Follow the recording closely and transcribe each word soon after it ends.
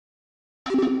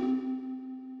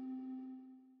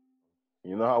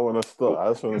You know how I want to start? I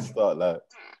just want to start like,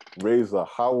 Razor,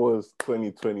 how was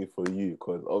 2020 for you?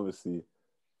 Because obviously,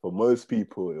 for most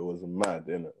people, it was mad,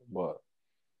 innit? But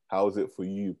how was it for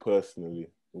you personally,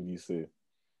 would you say?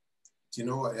 Do you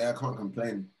know what? Yeah, I can't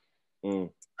complain. Mm,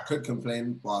 I could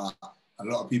complain, but a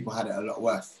lot of people had it a lot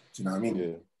worse. Do you know what I mean?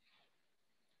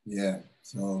 yeah, Yeah.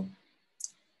 So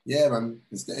yeah, man.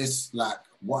 It's like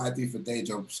what I do for day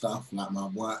job stuff, like my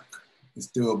work, is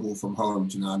doable from home.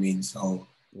 Do you know what I mean? So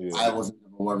yeah, I wasn't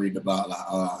ever worried about like,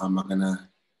 oh, how am I gonna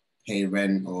pay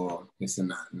rent or this and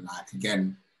that? And like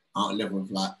again, I don't live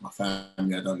with like my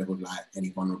family. I don't live with like any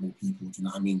vulnerable people. Do you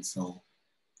know what I mean? So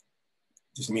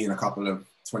just me and a couple of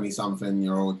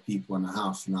 20-something-year-old people in the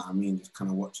house, you know what I mean? Just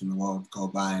kind of watching the world go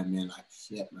by and being like,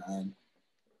 shit, man.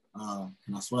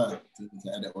 Can I swear? Do you need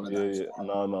to edit all of yeah, that yeah. shit out?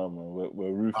 No, no, man.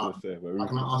 We're ruthless here. We're I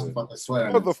can ruthless ask here. if I can swear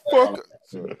and What then the swear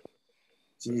fuck? out.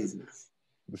 Jesus.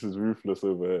 This is ruthless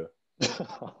over here.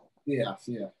 Yeah,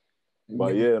 yeah.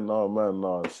 But yeah, no, man,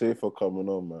 no. Safe for coming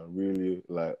on, man. Really,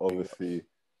 like, obviously,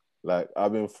 like,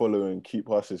 I've been following Keep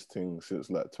Hush's thing since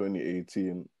like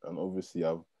 2018, and obviously,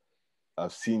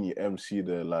 I've seen you MC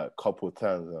there like a couple of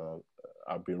times, and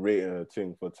I've been rating her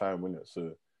thing for time, innit?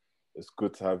 So it's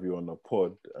good to have you on the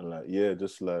pod, and like, yeah,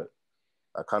 just like,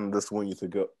 I kind of just want you to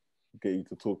get you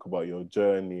to talk about your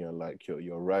journey and like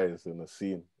your rise in the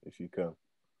scene, if you can.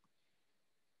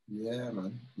 Yeah,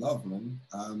 man. Love, man.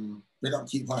 Big up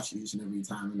Keep Hush each and every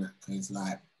time, innit? Because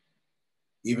like,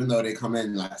 even though they come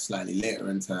in like slightly later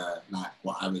into like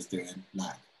what I was doing,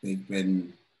 like they've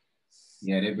been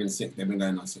sick. They've been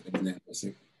going on sick. They've been doing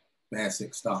sick, bare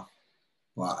sick stuff.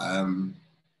 But I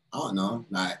don't know.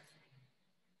 Like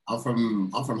I'm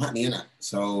from Hackney, innit?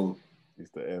 So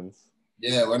It's the ends.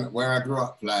 yeah, where I grew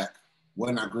up, like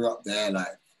when I grew up there,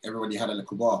 like everybody had a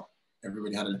little bar.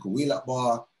 Everybody had a little wheel up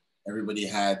bar. Everybody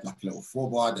had like a little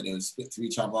 4 bar that they would spit to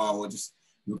each other, or just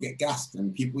you'll get gassed,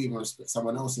 and people even would spit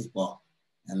someone else's bar,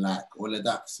 and like all of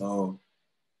that. So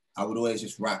I would always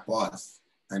just rap bars,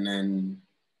 and then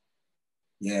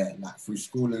yeah, like through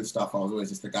school and stuff, I was always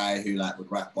just the guy who like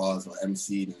would rap bars or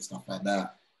MC'd and stuff like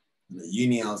that. And at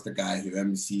uni, I was the guy who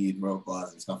MC'd, wrote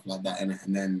bars and stuff like that. And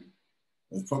then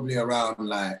it was probably around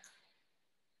like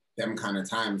them kind of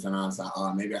times, and I was like,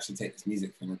 oh, maybe I should take this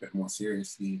music thing a bit more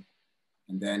seriously.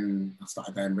 And then I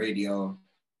started going radio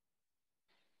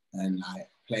and like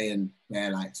playing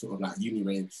there, like sort of like uni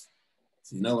raves.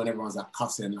 So you know when everyone's like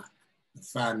cussing, like the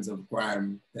fans of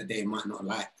grime that they might not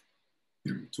like,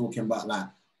 talking about like,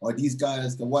 oh, these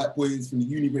guys, the white boys from the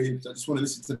uni raves, I just want to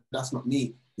listen to That's Not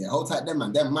Me. Yeah, hold tight, them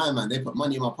man, them my man, they put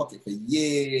money in my pocket for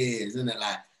years, isn't it?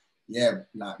 Like, yeah,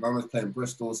 like man was playing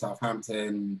Bristol,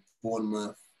 Southampton,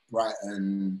 Bournemouth,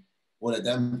 Brighton, all of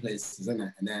them places, isn't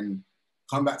it? And then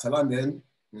come back to London,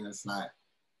 and it's like,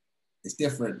 it's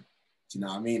different. Do you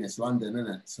know what I mean? It's London, isn't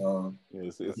it? So Yeah,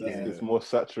 yeah, it's more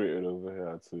saturated over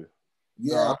here too.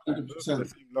 yeah, I don't think the 100%.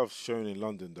 same love shown in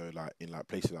London though, like in like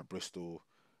places like Bristol,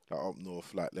 like up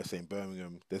north, like let's say in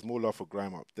Birmingham. There's more love for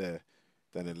grime up there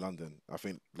than in London. I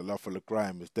think the love for the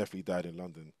grime has definitely died in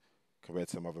London compared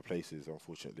to some other places,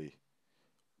 unfortunately.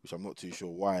 Which I'm not too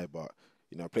sure why, but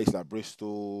you know, places like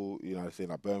Bristol, you know, say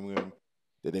like Birmingham,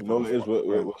 they You know what probably it is? fuck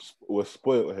with grime. We're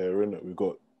spoiled here, innit? We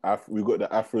got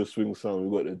the Afro swing sound,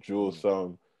 we got the drill Mm.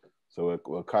 sound, so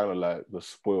we're kind of like the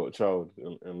spoiled child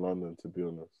in London, to be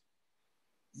honest.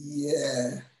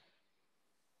 Yeah.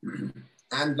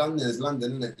 And London is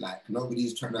London, isn't it? Like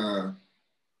nobody's trying to.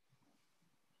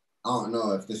 I don't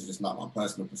know if this is just like my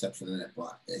personal perception in it,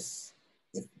 but it's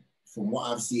if from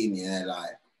what I've seen, yeah,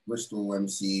 like Bristol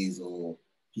MCs or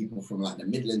people from like the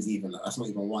Midlands, even like, that's not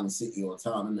even one city or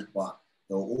town, isn't it? But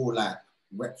they'll all like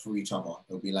rep for each other.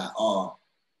 They'll be like, oh,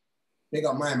 big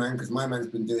up my man, because my man's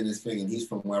been doing this thing and he's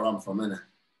from where I'm from, innit?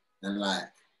 And like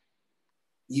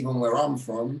even where I'm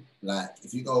from, like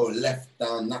if you go left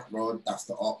down that road, that's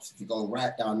the ops. If you go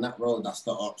right down that road, that's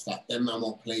the ops. Like them man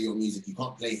won't play your music. You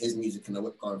can't play his music in the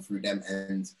whip going through them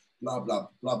ends. Blah blah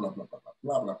blah blah blah blah blah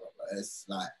blah blah blah. It's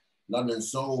like London's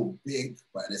so big,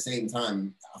 but at the same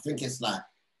time, I think it's like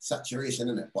saturation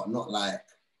in it, but not like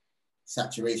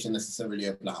saturation necessarily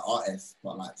of like artists,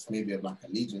 but like maybe of like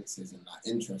allegiances and like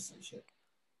interests and shit.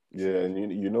 Yeah, and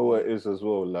you know what it is as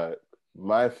well. Like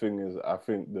my thing is, I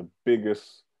think the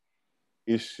biggest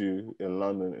issue in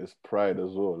London is pride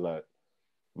as well. Like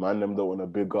man, them don't want to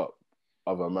big up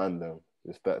other man them.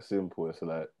 It's that simple. It's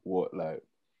like what like.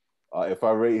 If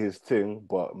I rate his thing,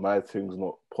 but my thing's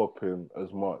not popping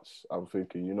as much, I'm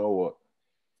thinking, you know what?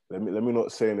 Let me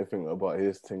not say anything about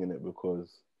his thing in it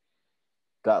because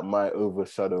that might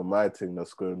overshadow my thing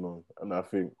that's going on. And I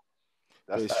think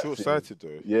But that's it's short actually, sighted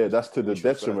though. yeah, It's that's to the really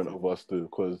short detriment sighted. of us too.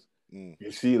 Because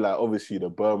You see, like, obviously the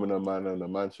Birmingham man and the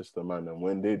Manchester man, and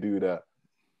when they do that,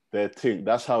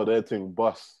 that's how their thing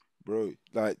busts. Bro,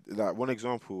 like one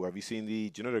example, have you seen do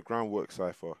you know the groundwork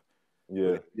cipher?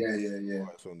 Where Yeah, Yeah.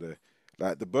 it's on there.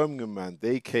 Like the Birmingham man,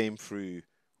 they came through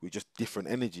with just different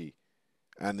energy.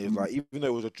 And it's like, even though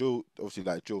it was a drill, obviously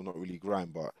like drill, not really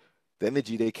grime, but the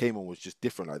energy they came on was just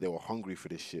different. Like they were hungry for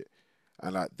this shit.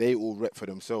 And like they all rep for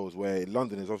themselves, where in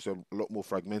London is obviously a lot more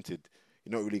fragmented.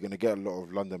 You're not really gonna get a lot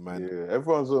of London man. yeah.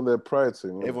 Everyone's on their pride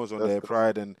thing, innit? Everyone's on their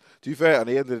pride, and to be fair, at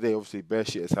the end of the day, obviously bare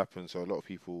shit has happened. So a lot of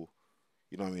people,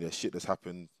 you know what I mean, there's shit that's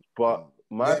happened. But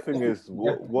And my Yeah, thing is,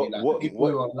 definitely. Like the people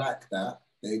who are like that,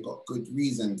 they got good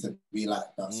reason to be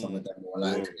like that. Some of them, or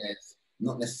like there's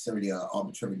not necessarily an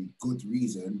arbitrarily good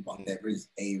reason, but there is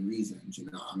a reason. Do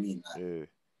you know what I mean? Like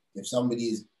if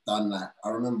somebody's done like, I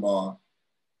remember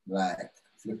like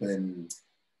flipping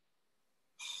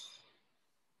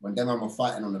when them man were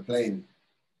fighting on the plane.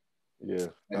 Yeah.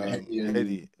 And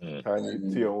Heady.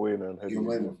 Tion Wayne and Heady. Tion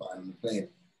Wayne were fighting on the plane.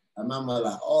 And man were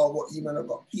like, oh, what, you man have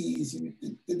got peas?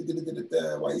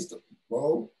 Why you still,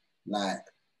 bro? Like,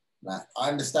 I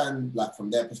understand, like,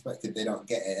 from their perspective, they don't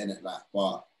get it, innit? Like,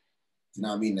 but, you know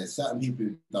what I mean? There's certain people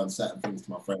who've done certain things to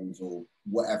my friends or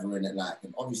whatever, in it. Like,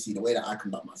 and obviously the way that I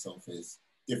conduct myself is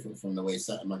different from the way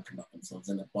certain men conduct themselves,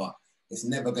 innit? But it's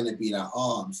never going to be like,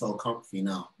 oh, I'm so comfy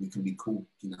now, we can be cool,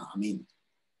 you know what I mean?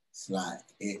 It's like,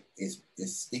 it's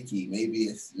sticky. Maybe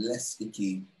it's less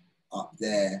sticky up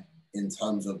there in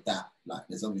terms of that. Like,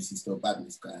 there's obviously still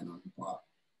badness going on, but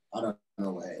I don't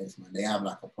know where it is, man. They have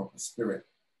like a proper spirit.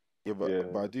 Yeah, but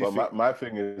I do but think my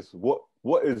thing is, what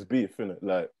is beef, innit?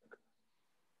 Like,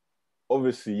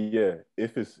 obviously, yeah,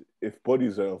 if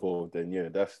bodies are involved, then yeah,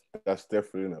 that's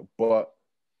definitely innit. But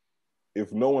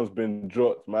if no one's been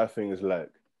dropped, my thing is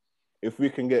like, if we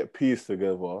can get peace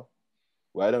together,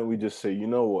 why don't we just say, you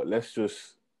know what, let's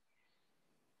just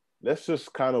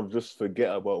kind of just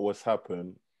forget about what's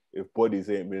happened if bodies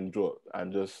ain't been dropped,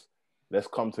 and just let's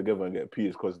come together and get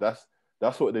peace, because that's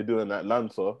what they do in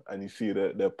Atlanta, and you see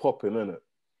that they're popping in it.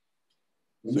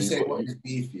 When you say what is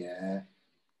beef, I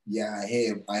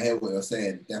hear what you're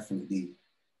saying. Definitely,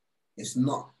 it's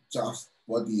not just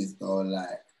bodies though.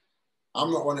 Like,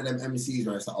 I'm not one of them MCs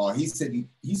where it's like, oh, he said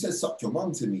suck your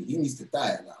mum to me. He needs to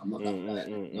die. Like, I'm not that guy.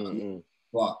 You know what I mean?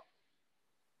 But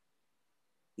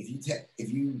if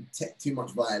you take too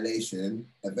much violation,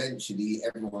 eventually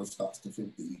everyone starts to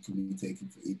think that you can be taken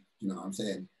for it. You know what I'm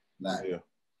saying? Like,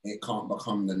 it can't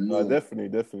become the norm.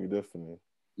 Definitely.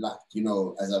 Like, you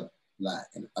know, as a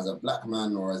black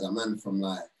man or as a man from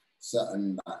like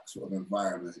certain like sort of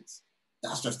environments,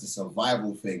 that's just a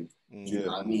survival thing. Do you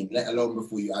know what I mean? Let alone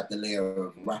before you add the layer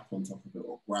of rap on top of it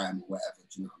or grime or whatever.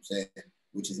 Do you know what I'm saying?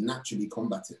 Which is naturally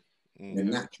combative. They're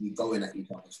naturally going at each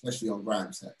other, especially on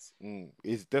grime sets.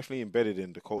 It's definitely embedded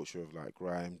in the culture of like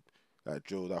grime, like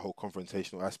drill, that whole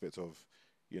confrontational aspect of,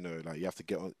 you know, like you have to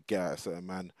get at a certain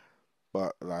man.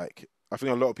 But like, I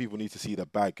think a lot of people need to see the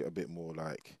bag a bit more.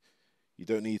 Like, you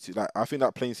don't need to, like, I think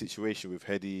that playing situation with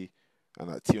Heady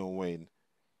and like Tion Wayne,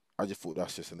 I just thought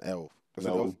that's just an L. It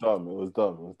was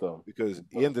dumb. Because at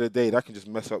the end of the day, that can just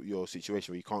mess up your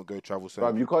situation where you can't go travel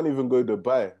Fam, you can't even go to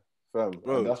Dubai, fam,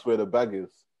 bro. And that's where the bag is.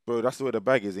 Bro, that's where the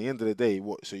bag is. At the end of the day,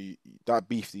 that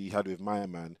beef that you had with my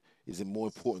man, is it more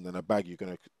important than a bag you're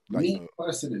gonna like? Me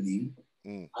personally,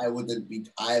 I wouldn't be.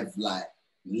 I've like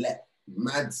let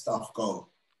mad stuff go.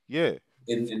 Yeah.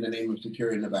 In the name of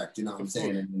securing the bag, do you know what I'm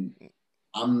saying? And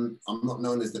I'm not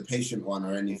known as the patient one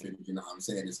or anything. Do you know what I'm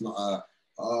saying? It's not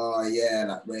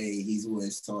like Ray. He's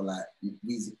always so like,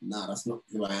 nah, that's not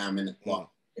who I am. But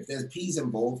if there's peace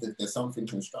involved, if there's something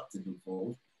constructive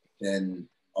involved, then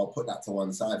I'll put that to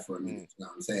one side for a minute. You know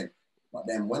what I'm saying? But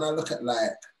then when I look at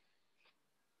like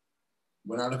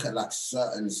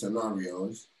certain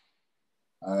scenarios,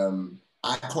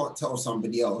 I can't tell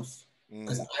somebody else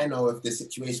because I know if the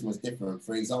situation was different.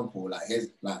 For example, here's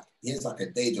like a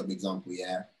day job example.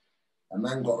 Yeah, a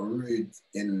man got rude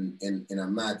in a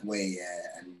mad way.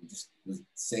 Yeah, and just was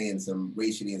saying some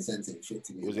racially insensitive shit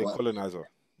to me. Was it colonizer?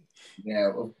 Yeah.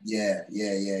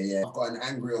 I've gotten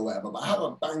angry or whatever, but I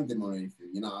haven't banged him or anything.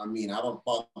 You know what I mean? I haven't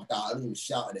bugged out. I haven't even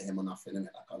shouted at him or nothing. Innit?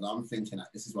 Like, I'm thinking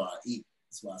like, this is where I eat.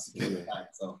 This is where I secure the bag.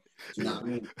 So, do you know what I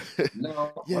mean?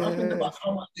 Now, when I think about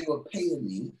how much they were paying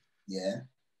me, and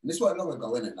this was long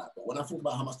ago, innit? Like, but when I think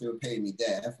about how much they were paying me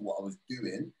there for what I was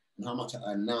doing and how much I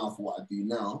earn now for what I do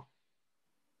now,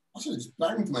 I should have just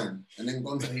banged, man, and then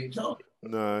gone to HR.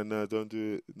 No, don't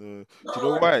do it. No. Do you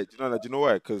know why? Do you know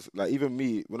why? Because like even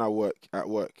me, when I work at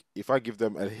work, if I give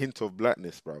them a hint of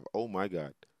blackness, bro, oh my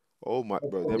god, bro,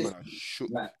 them man are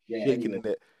shaking in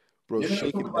their, bro,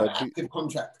 shaking in their active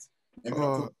contract.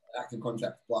 acting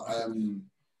contract. But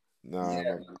Nah,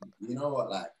 yeah, man, you know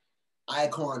what? Like, I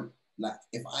can't, like,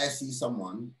 if I see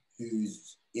someone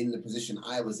who's in the position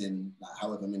I was in, like,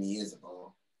 however many years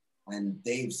ago, and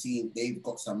they've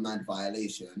got some mad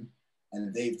violation,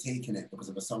 and they've taken it because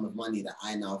of a sum of money that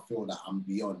I now feel that I'm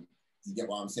beyond. You get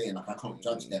what I'm saying? Like, I can't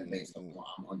judge them based on what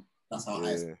I'm on. That's how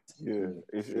I see it.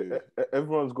 Yeah.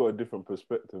 Everyone's got a different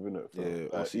perspective, innit? Yeah,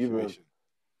 or like, even situation.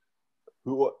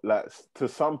 like to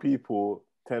some people,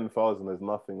 10,000 is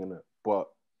nothing, in it, but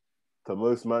to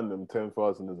most man, them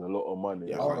 10,000 is a lot of money.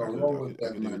 Yeah, Oh, I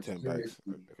could do 10 bags.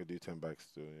 I could do 10 bags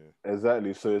still, yeah.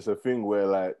 Exactly. So it's a thing where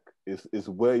like it's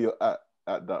where you're at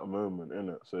that moment,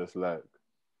 innit? So it's like,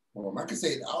 well, I could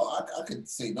say I could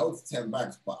say no to 10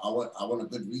 bags, but I want a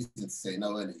good reason to say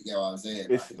no. And you know what I'm saying?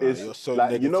 Nah, you're so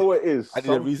like negative. you know what it is. I need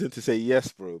a reason to say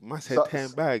yes, bro. Man said 10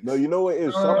 bags. No, you know what it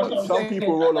is. Some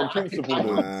people roll on principle. I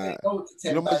could say no to 10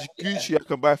 you know how much Gucci I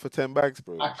can buy for 10 bags,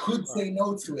 bro? I could say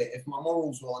no to it if my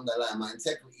morals were on the line, my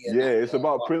integrity. It's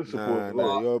about principle.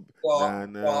 But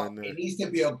it needs to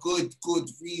be a good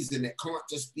reason. It can't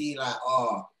just be like,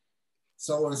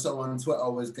 so and so on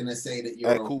Twitter was gonna say that you're.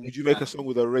 Alright, cool. Would you make a song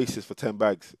with a racist for 10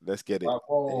 bags? Let's get it.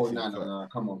 Oh no!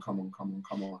 Come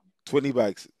on. 20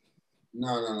 bags.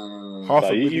 No. Half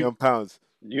a million pounds.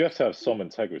 You have to have some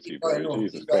integrity, bro.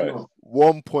 Jesus Christ.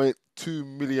 1.2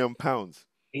 million pounds.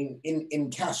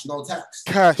 In cash, no tax.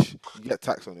 Cash. You get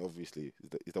tax on it, obviously.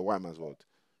 It's the white man's world.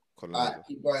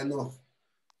 Keep going off.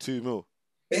 2 mil.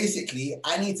 Basically,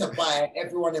 I need to buy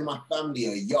everyone in my family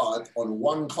a yard on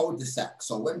one cul-de-sac.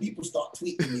 So when people start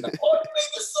tweeting me like, "Oh, you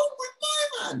made a song with my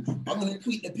man," I'm gonna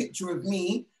tweet the picture of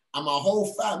me and my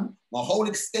whole fam, my whole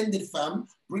extended fam,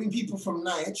 bring people from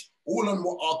Nige, all on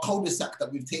our cul-de-sac that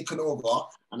we've taken over,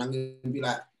 and I'm gonna be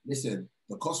like, "Listen,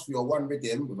 the cost for your one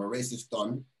rhythm with a racist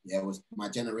don, was my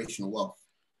generational wealth."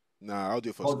 Nah, I'll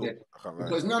do it for school. I can't lie.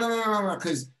 Because no,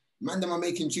 because man, them are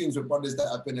making tunes with brothers that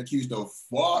have been accused of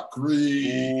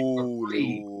fuckery.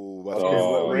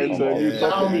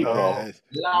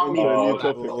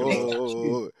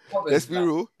 Let's be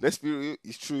real.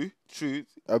 It's true.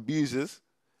 Abusers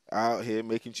are out here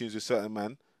making tunes with certain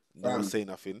man. No one say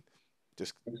nothing.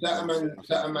 Just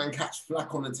certain man catch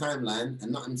flack on the timeline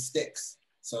and nothing sticks.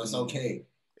 So it's okay.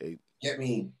 Get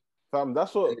me? Fam,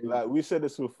 that's what, like we said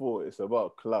this before, it's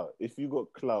about clout. If you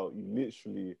got clout,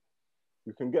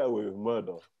 you can get away with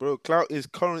murder. Bro, clout is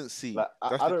currency. Like,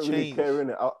 I don't really care,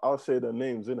 innit? I'll say the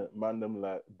names, innit? Man, them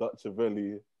like Dutch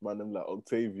Avelli, man, them like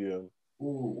Octavian.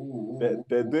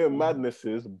 They're doing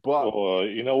madnesses, but... Oh,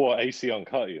 you know what? AC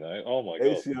Uncut, you know? Oh, my God.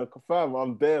 AC Uncut, fam,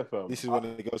 I'm there, fam. This is when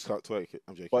the girls start twerking.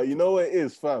 I'm joking. But you know what it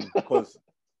is, fam? Because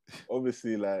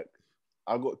obviously, like,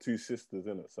 I got 2 sisters,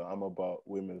 innit? So I'm about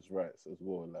women's rights as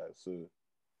well, like, so...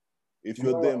 If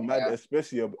you're doing mad,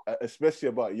 especially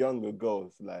about younger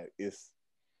girls, like it's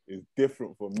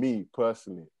different for me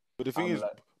personally. But the thing is,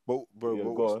 like, but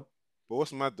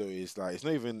what's mad though is like it's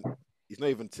not even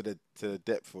to the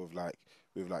depth of like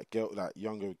with like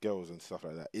younger girls and stuff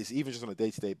like that. It's even just on a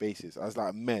day-to-day basis. As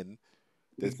like men,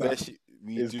 there's bare shit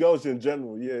we do. Girls in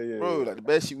general, bro. Like the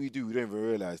bare shit we do, we don't even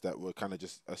realize that we're kind of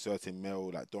just asserting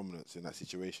male like dominance in that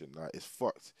situation. Like it's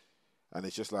fucked, and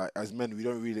it's just like as men, we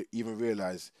don't really even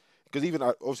realize. Because even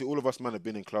obviously all of us men have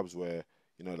been in clubs where,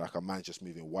 you know, like a man's just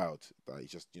moving wild. Like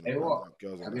he's just, you know, hey, what?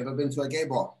 Girls. Have you ever been to a gay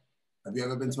bar? Have you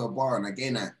ever been to a bar on a gay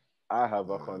night? I have.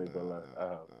 I can't even lie. I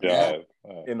have. Yeah.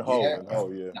 In Hull,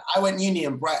 yeah. I went uni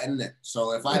in Brighton, innit?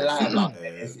 So if I lie about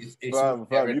it, it's fam,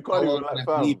 you can't even lie,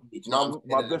 fam.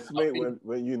 My best mate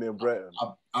went uni in Brighton.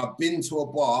 I've been to a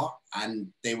bar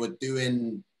and they were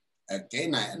doing a gay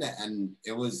night, innit? And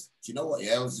it was, do you know what?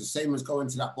 Yeah, it was the same as going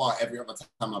to that bar every other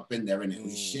time I've been there, innit? It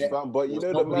was shit. But you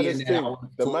know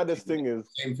the maddest thing is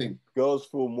same thing. Girls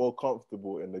feel more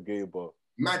comfortable in the gay bar.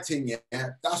 Mad thing, yeah.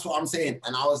 That's what I'm saying.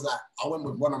 And I was like, I went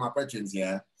with one of my brethren,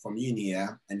 from uni,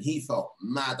 and he felt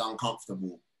mad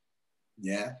uncomfortable,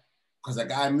 because a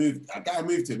guy moved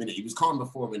to him, innit? He was calm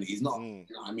before, innit? He's not, you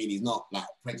know what I mean? He's not like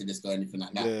prejudiced or anything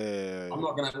like that. Yeah. I'm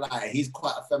not gonna lie, he's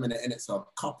quite effeminate, innit? So a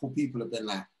couple people have been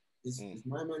like, is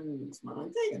my man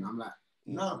gay? And I'm like,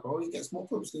 nah, bro, he gets more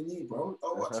pumps than you, bro.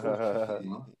 Don't watch him. You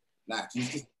know? Like,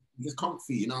 he's just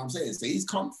comfy, you know what I'm saying? So he's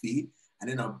comfy,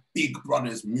 and then a big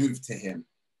brother's moved to him.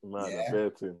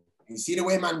 You see the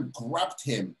way man grabbed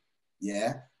him,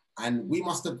 and we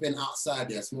must have been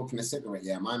outside smoking a cigarette,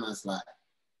 my man's like,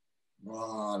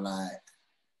 bro, I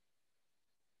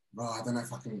don't know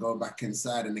if I can go back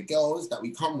inside. And the girls that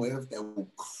we come with, they're all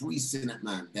creasing at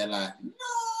man. They're like, no.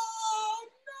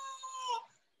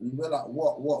 And we're like,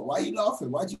 what? Why are you laughing?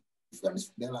 Why'd you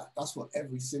they're like, that's what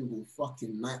every single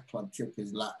fucking nightclub trip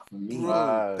is like for me.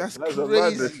 Bro, that's a crazy.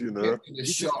 madness, you know. Getting to the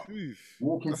shop,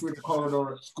 walking through the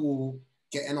corridor at school,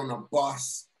 getting on a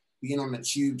bus, being on the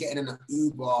tube, getting in an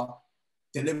Uber,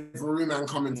 delivery man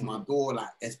coming to my door, like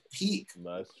it's peak.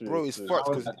 Nah, it's true, bro, it's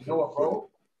fucked. Like, you know what, bro?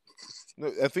 No,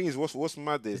 the thing is, what's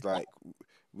mad is like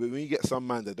when you get some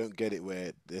man that don't get it,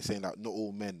 where they're saying like not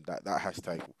all men, that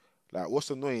hashtag. Like, what's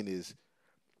annoying is,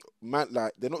 man,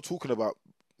 like they're not talking about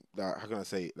like, how can I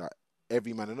say, like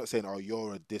every man. They're not saying, oh,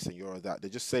 you're a this and you're a that. They're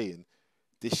just saying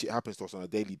this shit happens to us on a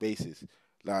daily basis.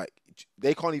 Like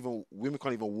women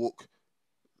can't even walk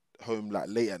home like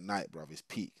late at night, bruv. It's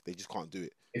peak. They just can't do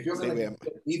it. If you're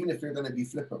even if you're gonna be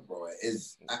flippant, bro, it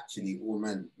is actually all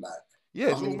men. Like,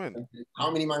 yeah, it's all men.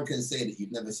 How many man can say that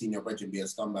you've never seen your brethren be a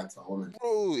scumbag to a woman?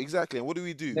 Bro, exactly. And what do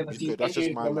we do? Never seen that's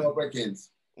just my man.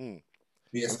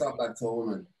 Be a scumbag to a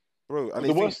woman, bro. And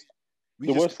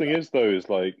the worst thing is though is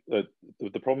like the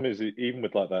problem is, even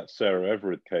with like that Sarah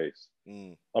Everard case,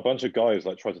 a bunch of guys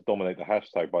like try to dominate the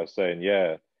hashtag by saying,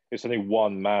 yeah, it's only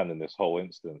one man in this whole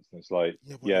instance, and it's like,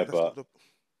 but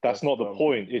that's not the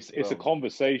point. It's a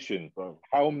conversation.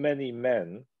 How many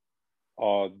men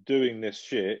are doing this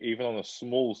shit, even on a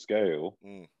small scale?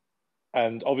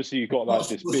 And obviously you got like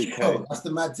this big case. That's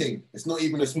the mad thing. It's not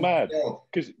even. It's mad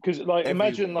because like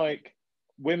imagine like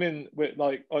women with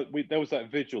like there was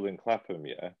that vigil in Clapham,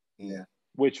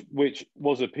 which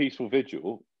was a peaceful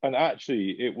vigil, and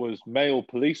actually it was male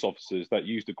police officers that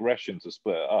used aggression to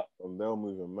split it up. And they're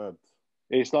moving mad.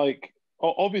 It's like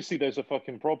obviously there's a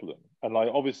fucking problem, and like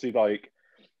obviously like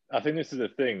I think this is the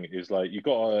thing is like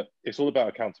it's all about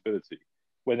accountability.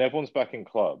 When everyone's back in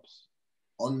clubs,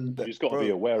 you just got to be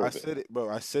aware of it. I said it, bro.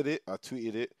 I said it. I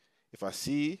tweeted it. If I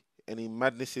see any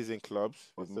madnesses in clubs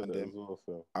with them,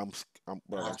 I'm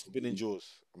spinning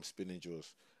jaws. I'm spinning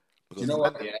jaws. You know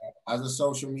what? Yeah, as a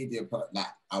social media, like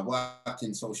I work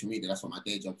in social media. That's what my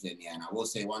day job's in. Yeah, and I will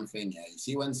say one thing. Yeah, you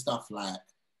see when stuff like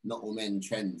not all men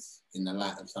trends in the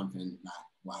light of something like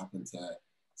what happened to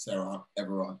Sarah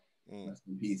Everard, rest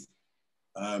in peace.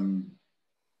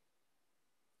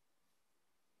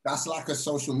 That's like a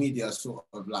social media sort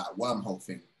of like wormhole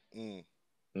thing.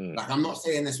 Like I'm not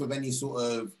saying this with any sort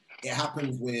of. It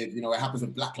happens with it happens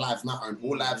with Black Lives Matter and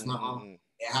All Lives Matter.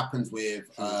 It happens with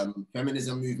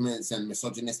feminism movements and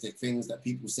misogynistic things that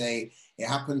people say. It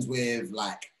happens with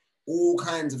like all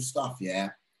kinds of stuff. Yeah,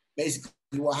 basically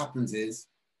what happens is,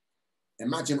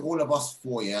 imagine all of us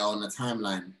four on the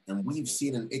timeline, and we've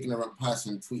seen an ignorant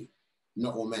person tweet,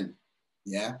 "Not all men."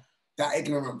 Yeah. That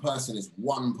ignorant person is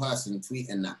one person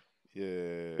tweeting that.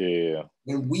 Yeah.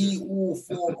 When we all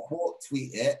four quote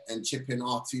tweet it and chip in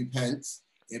our 2 pence,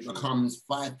 it becomes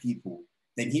 5 people.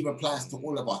 Then he replies to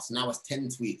all of us. Now it's 10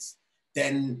 tweets.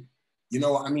 Then, you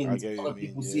know what I mean? Other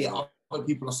people see it. Other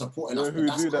people are supporting us. Who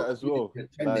do that as well?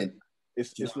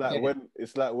 Like,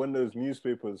 it's like when those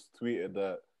newspapers tweeted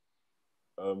that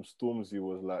Stormzy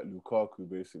was like Lukaku.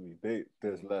 Basically,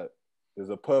 there's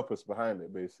a purpose behind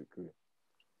it. Basically.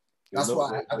 That's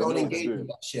why I don't engage with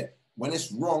that shit. When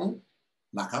it's wrong,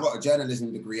 like I got a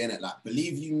journalism degree in it. Like,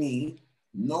 believe you me,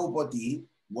 nobody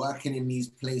working in these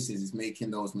places is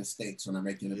making those mistakes on a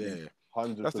regular basis.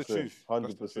 100%. That's the truth.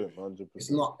 100%. It's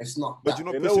not. But you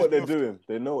know, they know what they're doing.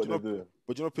 They know what they're doing.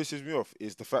 But you know what pisses me off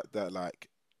is the fact that like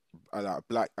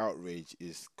black outrage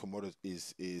is commodity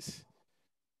is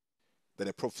that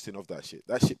they're profiting off that shit.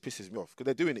 That shit pisses me off because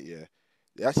they're doing it. Yeah,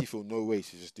 they actually feel no way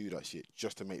to just do that shit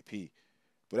just to make P.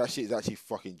 But that shit is actually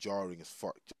fucking jarring as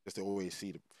fuck. Just to always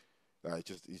see them, like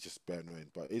it's just bare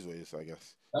annoying. But it is what it is, I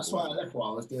guess. That's why I left what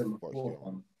I was doing before.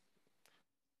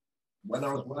 When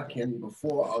I was working in that,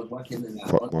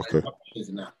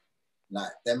 and that,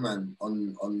 like them man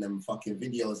on them fucking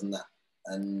videos and that,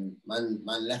 and man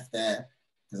left there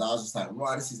because I was just like,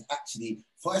 right, this is actually.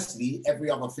 Firstly, every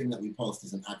other thing that we post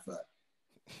is an advert.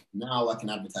 Now I work in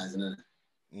advertising, innit?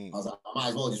 I was like, I might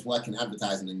as well just work in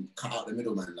advertising and cut out the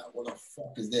middleman. Like, what the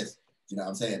fuck is this? Do you know what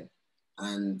I'm saying?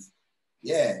 And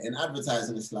yeah, in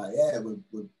advertising, it's like, yeah, we're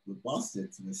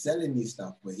bastards. We're selling you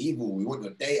stuff. We're evil. We want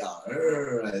your data.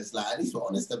 It's like, at least we're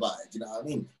honest about it. Do you know what I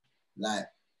mean? Like,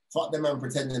 fuck them man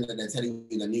pretending that they're telling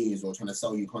you the news or trying to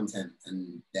sell you content,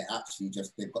 and they're actually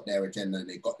just, they've got their agenda and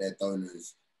they've got their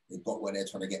donors. They've got what they're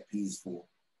trying to get peas for.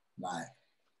 Like,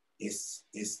 it's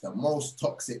the most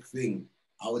toxic thing.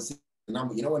 I would say.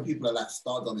 You know when people are like,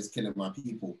 Stardom is killing my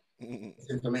people. This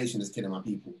information is killing my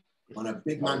people. On a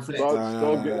big man flex.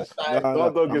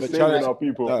 Stardom is saving our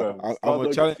people.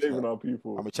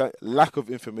 Lack of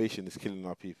information is killing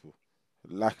our people.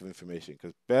 Lack of information.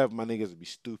 Because bare of my niggas would be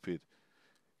stupid.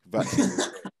 No,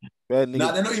 they're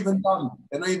not even dumb.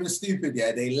 They're not even stupid,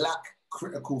 yeah. They lack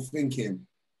critical thinking.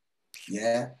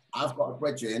 Yeah, I've got a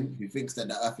brethren who thinks that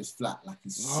the earth is flat, like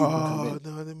he's super convinced.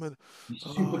 No, man. He's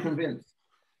super convinced.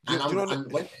 And,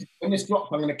 when this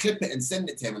drops, I'm going to clip it and send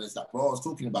it to him. And it's like, bro, I was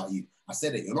talking about you. I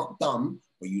said it. You're not dumb,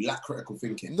 but you lack critical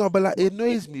thinking. No, but like it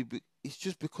annoys me. But it's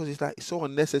just because it's like so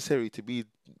unnecessary to be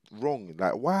wrong.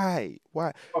 Like, why?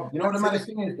 Why? You know what the maddest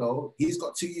thing is, though? He's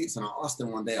got 2 youths, and I asked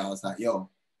him one day, I was like, yo,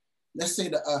 let's say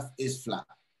the earth is flat.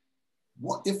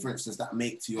 What difference does that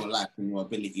make to your life and your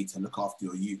ability to look after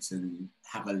your youths and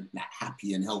have a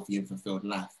happy and healthy and fulfilled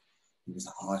life? He was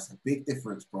like, oh, it's a big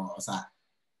difference, bro. I was like,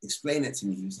 explain it to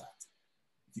me. He was like,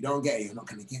 if you don't get it, you're not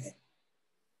going to get it.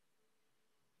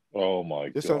 Oh my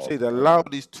God. That's what I'm saying. The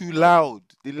loud is too loud.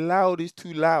 The loud is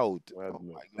too loud.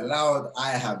 The loud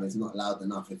I have is not loud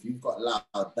enough. If you've got loud,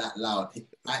 that loud,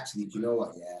 actually, do you know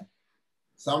what? Yeah.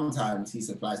 Sometimes he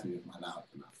supplies me with my loud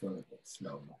and I feel a bit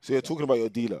slow. So you're talking about your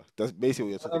dealer. That's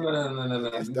basically what you're talking about.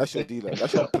 No. That's your dealer.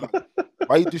 That's your plug.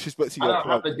 Why are you disrespecting your plug? I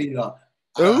don't have a dealer.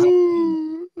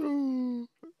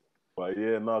 But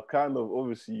yeah, no, kind of.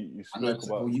 Obviously, you spoke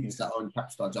about. You use that on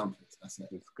Trapstar jumpers. That's it.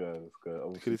 This guy.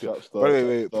 Obviously,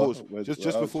 wait. Pause.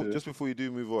 Just before you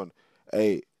do move on,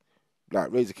 hey,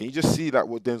 like Razor, can you just see like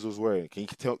what Denzel's wearing? Can you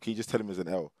just tell him it's an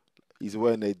L? He's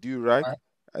wearing a do-rag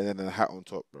and then a hat on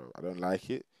top, bro. I don't like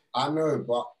it. I know,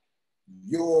 but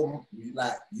you're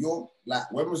like,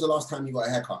 when was the last time you got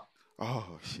a haircut?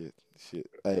 Oh shit.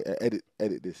 Hey,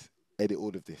 edit this. Edit all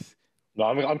of this. No,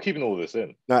 I'm keeping all of this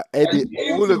in. Now edit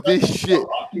all of this shit.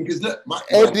 Edit.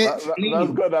 I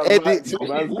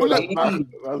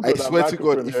swear to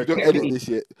God, if you don't edit this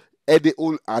shit, edit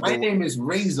all. My name is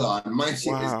Razor, and my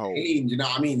shit is clean. You know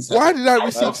what I mean? So why did I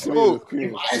receive smoke?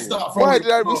 Why did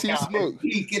I receive smoke?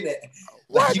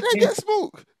 Why did I get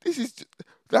smoke? This is.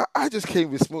 I just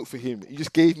came with smoke for him. You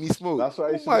just gave me smoke. That's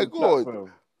why. Oh my God!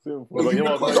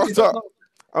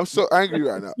 I'm so angry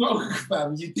right now. Smoke,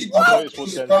 fam. You did well. Yeah,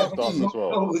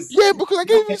 because I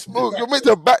gave you smoke. You're meant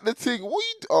to back the thing.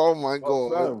 Oh my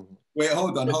God. Wait,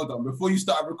 hold on. Before you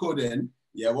started recording,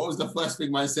 what was the first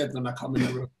thing I said when I come in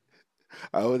the room?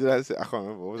 What did I say? I can't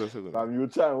remember. What was I saying? You were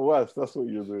chatting worse. That's what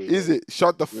you're doing. Is it?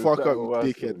 Shut the fuck up,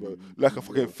 you dickhead, bro. Like a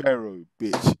fucking pharaoh,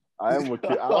 bitch. I am a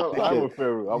kid. I'm a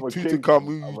pharaoh. I'm a king. You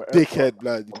dickhead,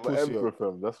 blood. I'm an emperor,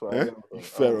 fam. That's why I am. You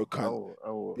pharaoh cunt.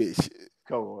 Bitch.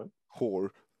 Come on. Whore.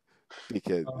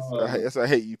 Dickhead. That's why I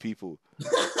hate you people.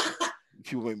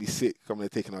 People make me sick coming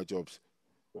and taking our jobs.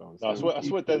 No, I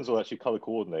swear Denzel actually color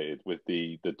coordinated with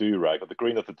the do-rag, the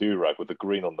green of the do-rag with the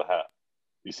green on the hat.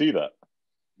 You see that?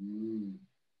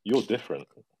 You're different.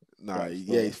 Nah,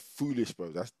 it's foolish,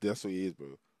 bro. That's what he is,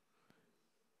 bro.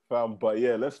 Fam, but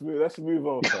yeah, let's move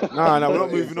on. Nah, we're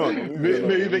not moving on.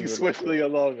 Moving swiftly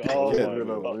along. Moving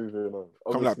on.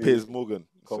 Come like Piers Morgan.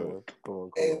 Come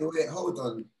on. Hey, wait, hold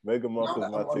on. Meghan Markle's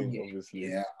my team, obviously.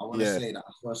 Yeah, I want to say that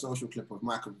I saw a social clip of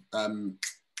Michael,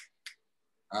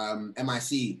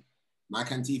 MIC, Mike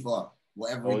Antifa,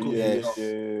 whatever he called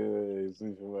He's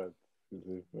even mad.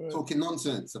 Talking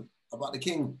nonsense about the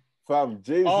king. Fam,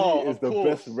 Jay-Z is the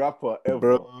best rapper ever.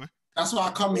 Bro. That's why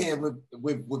I come here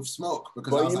with smoke.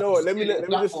 Because but you know what? Let me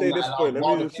just say this point.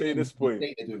 Let me just say this point.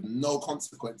 With no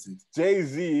consequences.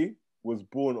 Jay-Z was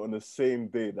born on the same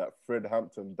day that Fred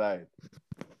Hampton died.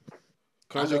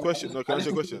 Can I ask you a question? No, can I ask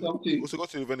you a question? What's it got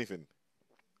to do with anything?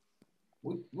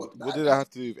 What did I have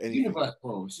to do with anything? Universe,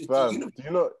 bro. Fam, do you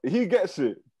not? He gets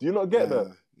it. Do you not get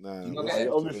that?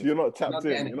 Nah. Obviously, you're not tapped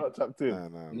in. You're not tapped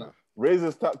in. Nah.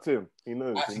 Razor's tapped in. He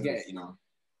knows. I actually get it, you know.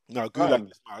 No, good like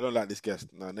this. I don't like this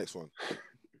guest. No, next one.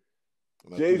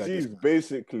 Jay-Z's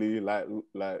basically like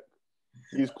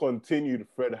he's continued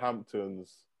Fred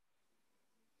Hampton's.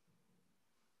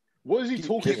 What is he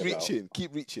talking about?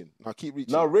 Keep reaching.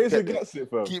 Now Razor gets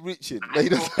it, fam. Keep reaching. No, he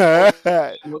doesn't. Back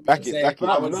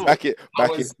it.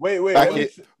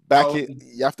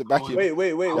 You have to back it.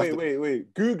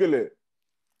 Wait. Google it.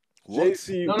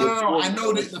 JC. No. I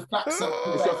know that the facts are.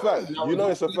 It's a fact. You know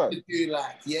it's a fact.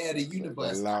 The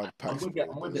universe. Loud packs.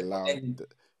 Loud.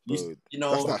 You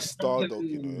know, that's that star dog,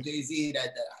 you know. Jay-Z,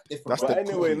 that different. That's but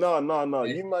anyway, no.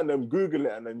 You man them Google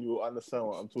it and then you'll understand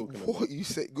what I'm talking about. What you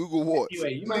say? Google what?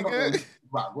 Anyway, you man got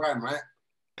about GRIME, right?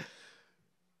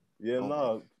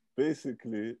 Yeah,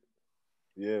 basically,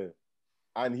 yeah.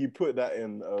 And he put that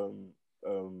in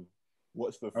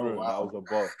what's the film? Wow. That was a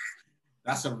bar.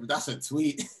 That's a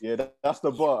tweet. Yeah, that's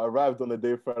the bar. Arrived on the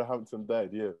day Fred Hampton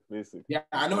died. Yeah, basically. Yeah,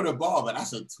 I know the bar, but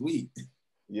that's a tweet.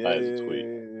 Yeah.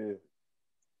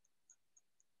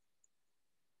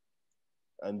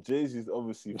 And Jay-Z's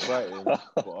obviously fighting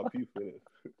for our people.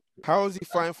 How is he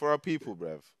fighting for our people,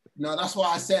 bruv? No, that's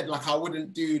why I said I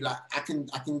wouldn't do I can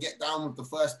get down with the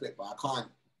first bit, but I can't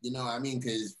You know what I mean?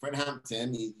 Because Fred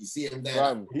Hampton, you see him there.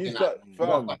 Fam, he's got,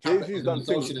 fam, Jay-Z's done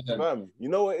things. Fam, you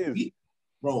know what it is?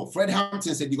 Bro, Fred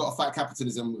Hampton said you got to fight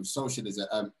capitalism with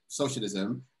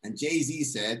socialism, and Jay-Z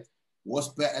said, what's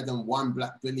better than one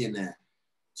black billionaire?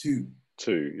 Two,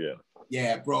 yeah.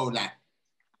 Yeah, bro, like.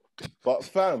 But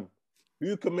fam,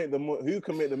 who can make the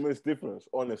most difference,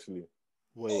 honestly?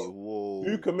 Wait, whoa.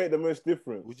 Who can make the most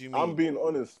difference? What do you mean? I'm being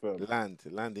honest, fam. Land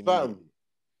immediately. Fam,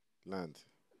 land.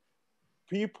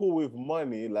 People with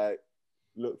money, like,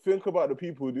 look, think about the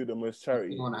people who do the most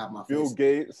charity. Bill face.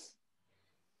 Gates,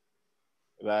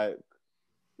 like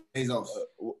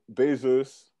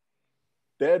Bezos.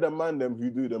 They're the man them who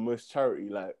do the most charity.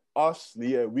 Like us,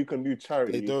 yeah, we can do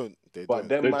charity. They don't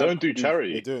do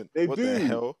charity. They don't. They what do. The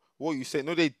hell? What you say?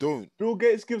 No, they don't. Bill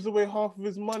Gates gives away half of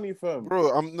his money, fam.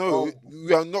 Bro,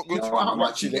 we are not going to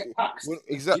congratulate.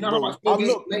 Exactly. You know how much Bill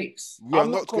Gates makes? We are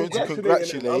not going to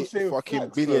congratulate fucking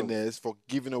facts, billionaires for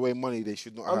giving away money they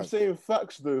should not have. I'm saying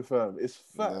facts though, fam. It's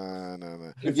facts.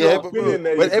 Nah. If you're a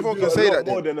billionaire, but everyone can say that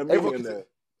more than a millionaire.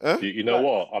 You know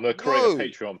what? I'm gonna create a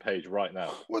Patreon page right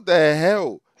now. What the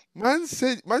hell? Man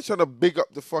trying to big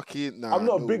up the fucking. I'm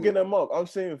not bigging them up. I'm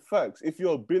saying facts. If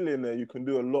you're a billionaire, you can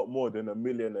do a lot more than a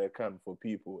millionaire can for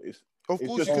people. Of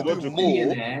course you can do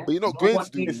more, but you're not going to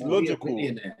do. It's logical.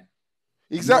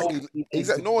 Exactly.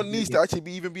 No one needs to actually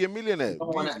even be a millionaire.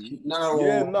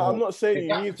 I'm not saying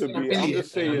you need to be. I'm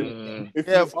just saying.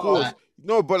 Of course.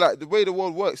 No, but like the way the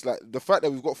world works, like the fact that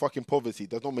we've got fucking poverty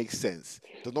does not make sense.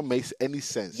 Does not make any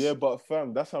sense. Yeah, but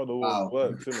fam, that's how the world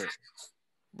works, isn't it?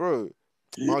 Bro,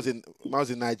 Miles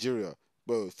in Nigeria,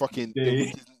 bro. Fucking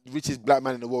the richest black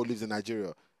man in the world lives in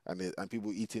Nigeria, and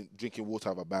people drinking water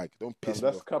out of a bag. Don't piss me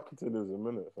off. That's capitalism,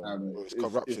 isn't it? Fam? It's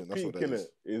corruption. That's what that is.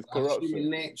 It's corruption.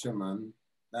 Human nature, man.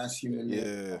 That's human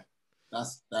nature.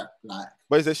 That's that, like.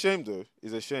 But it's a shame, though.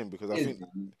 It's a shame because I think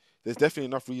there's definitely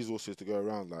enough resources to go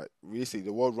around. Like, really,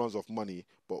 the world runs off money,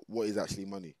 but what is actually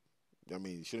money? I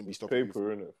mean, it shouldn't be stopping.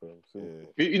 Paper, innit, fam?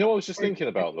 Yeah. You know what I was just thinking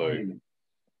about, though?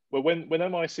 Well, when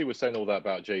MIC was saying all that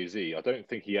about Jay-Z, I don't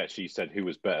think he actually said who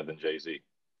was better than Jay-Z.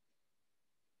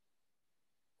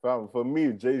 Fam, for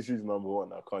me, Jay-Z's number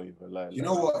one. I can't even lie. You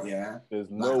know what? Yeah, there's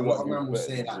like, no one. A lot of one men will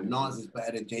say that Nas is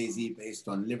better than Jay-Z based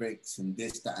on lyrics and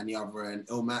this, that, and the other, and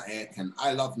Illmatic. And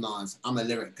I love Nas. I'm a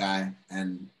lyric guy,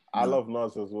 and I love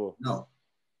Nas as well.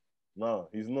 No,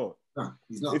 he's not. No,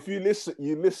 he's not. If you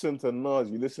listen to Nas,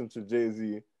 you listen to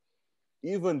Jay-Z.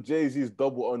 Even Jay-Z's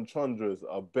double entendres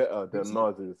are better than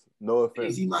Nas's. No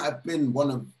offense. Jay-Z might have been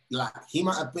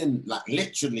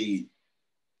literally,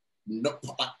 not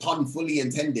pun fully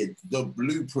intended, the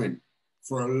blueprint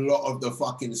for a lot of the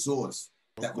fucking sauce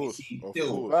that we see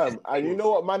still. Fam, and you know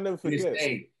what man them forget?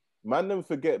 Man them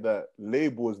forget that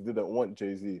labels didn't want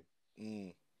Jay-Z.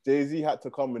 Jay-Z had to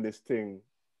come in this thing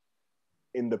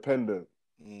independent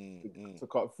to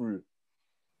cut through.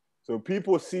 So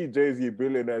people see Jay-Z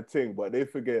billionaire thing, but they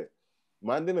forget,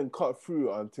 man didn't cut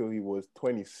through until he was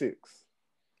 26.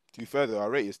 To be fair, though, I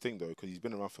rate his thing, though, because he's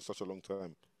been around for such a long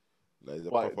time. Like,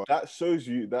 that shows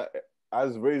you that,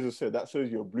 as Razor said, that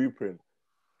shows your blueprint.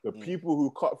 The people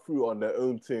who cut through on their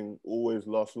own thing always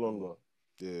last longer.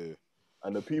 Yeah.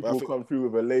 And the people who come through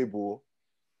with a label,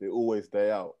 they always die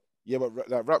out. Yeah, but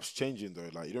like, rap's changing, though.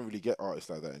 Like, you don't really get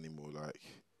artists like that anymore. Like,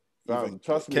 fam,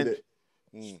 trust me,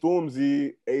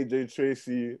 Stormzy, AJ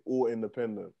Tracy, all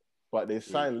independent. But they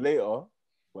signed later,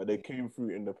 but they came through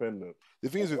independent. The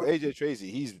thing is with AJ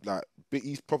Tracy, he's like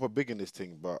he's proper big in this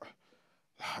thing, but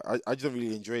I just don't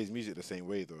really enjoy his music the same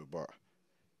way though. But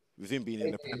with him being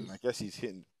independent, I guess he's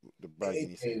hitting the bag.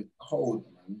 He's cold,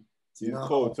 man. He's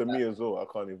cold to me as well. I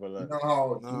can't even lie.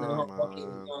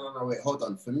 No, wait, hold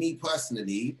on. For me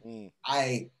personally,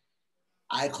 I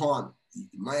can't.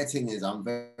 My thing is, I'm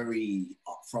very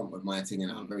upfront with my thing,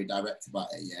 and I'm very direct about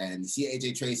it. Yeah, and you see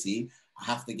AJ Tracy, I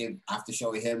have to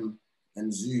show him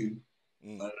and Zoo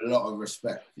a lot of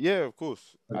respect. Yeah, of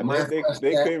course. And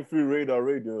they came through Radar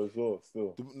Radio as well.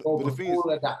 Still, but the thing is,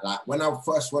 all of that, like when I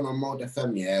first went on Mode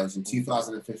FM, it was in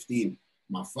 2015.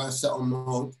 My first set on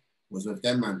Mode was with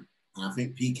them, man, and I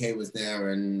think PK was there,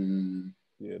 and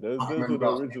those were the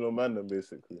original man, then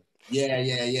basically.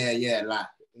 Yeah, like.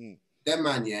 Them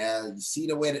man, you see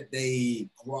the way that they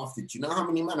grafted. Do you know how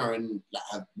many men are in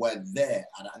were there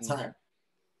at that time?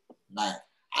 Like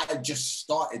I just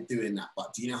started doing that,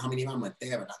 but do you know how many men were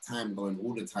there at that time, going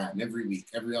all the time, every week,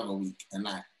 every other week, and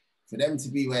like for them to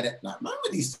be where they like, man,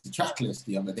 released the track list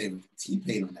the other day with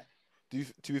T-Pain on it.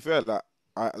 To be fair,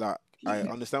 I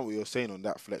understand what you're saying on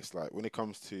that flex. Like when it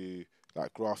comes to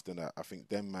like grafting, that I think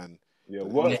them man Yeah,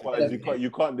 work-wise, you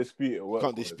can't dispute it.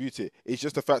 Can't dispute it. It's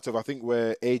just a fact of, I think,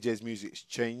 where AJ's music's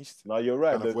changed. No, you're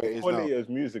right. Kind of The quality of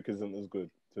music isn't as good,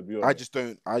 to be honest.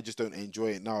 I just don't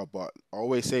enjoy it now. But I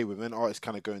always say, when artists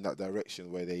kind of go in that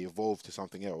direction where they evolve to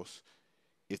something else,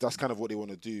 if that's kind of what they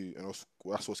want to do, and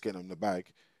that's what's getting them the bag,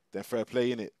 then fair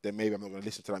play in it. Then maybe I'm not going to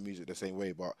listen to that music the same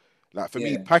way. But like for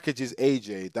me, packages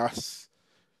AJ, that's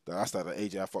like the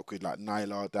AJ I fuck with. Like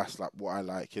Nyla, that's like what I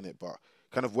like in it. But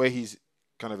kind of where he's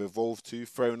kind of evolved to,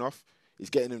 fair enough. He's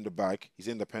getting him the bag. He's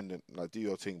independent. Like, do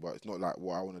your thing, but it's not like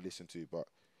what I want to listen to. But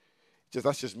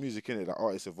that's just music in it. Like,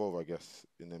 artists evolve, I guess,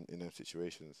 in them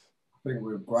situations. I think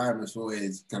with grime, it's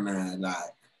always kind of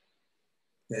like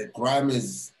the grime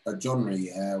is a genre,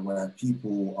 where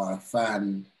people are a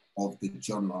fan of the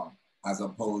genre as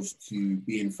opposed to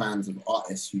being fans of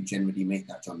artists who generally make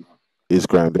that genre. Is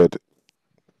grime dead?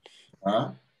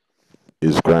 Huh?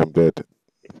 Is grime dead?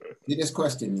 See this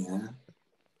question, yeah.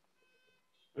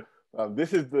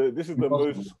 This is the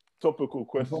most topical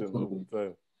question of the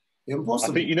time.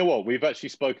 Impossible. I think, you know what, we've actually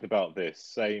spoken about this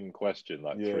same question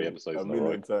like 3 episodes a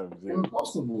million times. Yeah.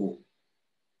 Impossible.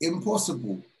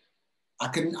 I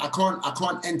can't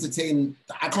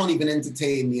even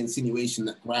entertain the insinuation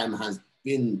that grime has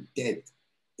been dead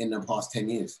in the past 10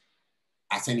 years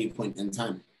at any point in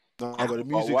time. No, but the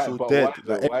music's all dead.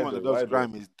 Like, everyone that does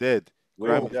grime is dead.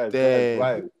 Grime is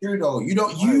dead. You don't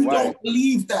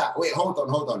believe that. Wait,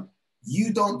 hold on.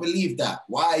 You don't believe that.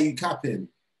 Why are you capping?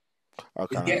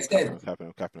 Okay, it gets dead.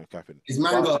 I'm capping. Is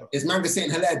Manga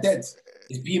Saint Hilaire dead?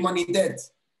 Is P Money dead?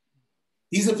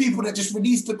 These are people that just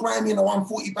released the grime in the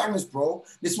 140 bangers, bro.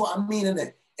 This is what I mean,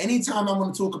 innit? Anytime I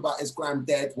want to talk about is grime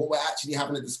dead, what we're actually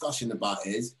having a discussion about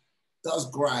is, does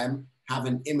grime have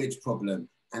an image problem?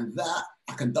 And that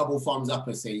I can double thumbs up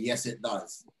and say, yes, it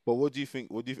does. But what do you think?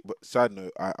 But side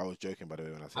note, I was joking, by the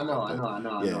way, when I said I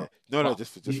know. Yeah, no,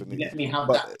 just for let me have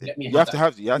but that. You have to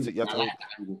have like that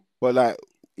angle. But like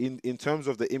in terms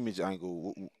of the image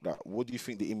angle, like, what do you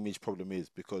think the image problem is?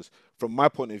 Because from my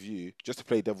point of view, just to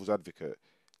play devil's advocate,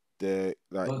 the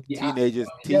teenagers.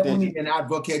 Need an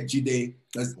advocate today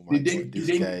because they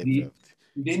didn't need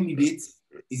it.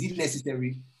 Is it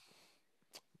necessary?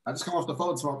 I just come off the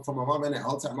phone from my mum, innit?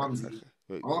 Whole time, mum's.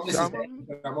 Hello,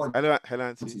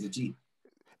 she's a G.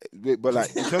 But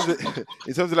like in terms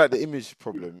of like the image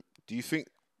problem, do you think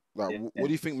what do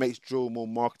you think makes drill more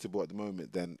marketable at the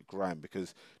moment than grime?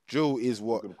 Because drill is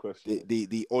what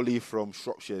the Ollie from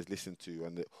Shropshire is listened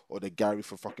to, or the Gary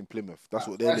from fucking Plymouth. That's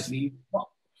what they're listening. Fuck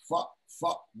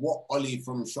what Ollie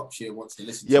from Shropshire wants to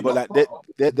listen to. Yeah, but like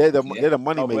they're the money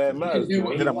makers.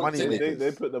 They're the money makers.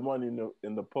 They put the money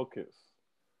in the pockets.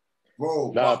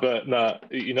 Bro,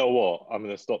 you know what? I'm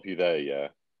going to stop you there, yeah,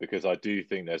 because I do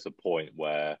think there's a point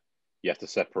where you have to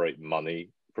separate money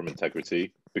from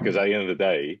integrity. Because at the end of the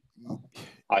day,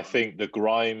 I think the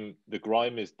grime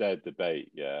is dead debate,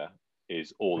 yeah,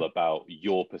 is all about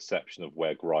your perception of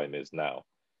where grime is now.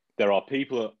 There are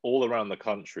people all around the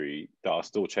country that are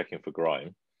still checking for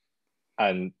grime,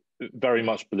 and very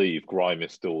much believe grime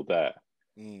is still there.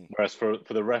 Whereas for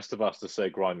the rest of us to say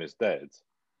grime is dead,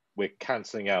 we're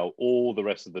cancelling out all the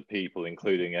rest of the people,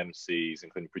 including MCs,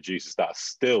 including producers, that are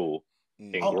still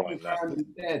in grime now.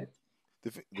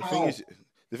 The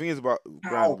thing is about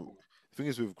grime. The thing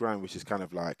is with grime, which is kind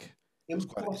of like it's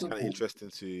kind of interesting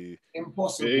to.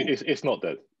 Impossible. It's not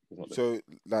dead. So,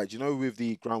 like, you know, with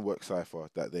the groundwork cipher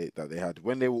that they had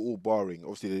when they were all barring,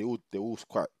 obviously they were all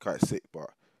quite sick, but.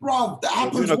 Bro, that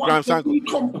happens once a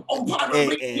week on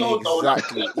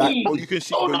exactly. Like, you can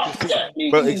see,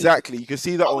 exactly. You can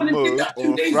see that on Mode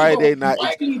on Friday night.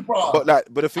 But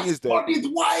the thing is, though, it's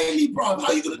Wiley, bro.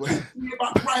 How you gonna talk to me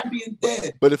about grime being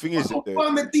dead? But the thing is,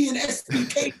 D and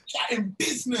SBK chatting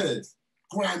business.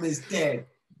 Grime is dead.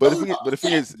 But the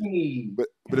thing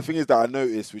is that I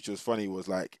noticed, which was funny, was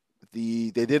like they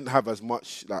didn't have as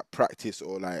much like practice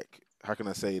or like. How can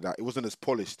I say that it wasn't as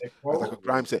polished as like a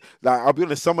grime set? Like, I'll be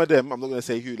honest, some of them, I'm not gonna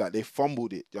say who, like they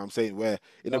fumbled it. You know what I'm saying? Where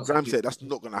in a grime set, that's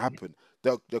not gonna happen.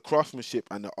 The craftsmanship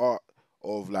and the art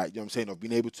of, like, you know what I'm saying, of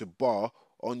being able to bar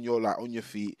on your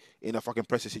feet in a fucking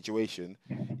pressure situation,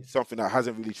 is something that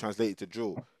hasn't really translated to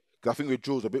drill. Because I think with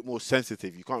drill's a bit more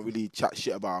sensitive. You can't really chat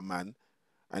shit about a man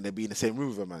and then be in the same room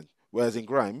with a man. Whereas in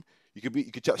grime, you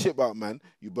could chat shit about a man.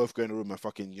 You both go in the room and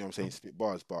fucking, you know what I'm saying, spit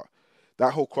bars, but.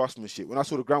 That whole craftsmanship. When I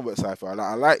saw the Groundwork cipher,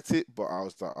 I liked it, but I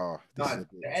was like, the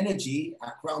energy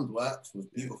at Groundworks was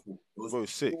beautiful. It was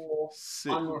sick,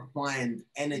 unrefined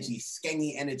energy,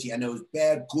 skangy energy, and there was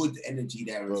bare good energy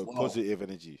there as well. Positive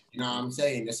energy. You know what I'm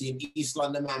saying? You're seeing East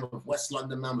London man with West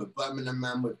London man with Birmingham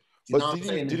man with.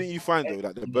 Didn't you find though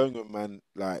that the Birmingham man,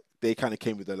 like they kind of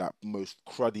came with the like most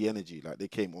cruddy energy. Like they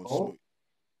came on smoke.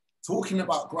 Talking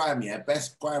about grime, yeah,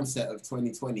 best grime set of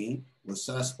 2020 was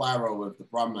Sir Spyro with the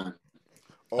Brum Man.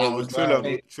 Oh, with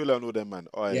Thriller and all them, man.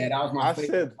 Oh, yeah, that was my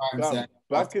favorite grime set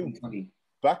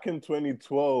back in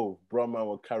 2012, Brahman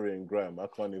were carrying Grime. I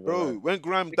can't even. Bro, when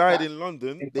Grime died in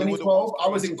London, in 2012, I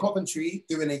was in Coventry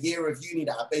doing a year of uni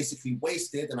that I basically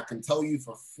wasted, and I can tell you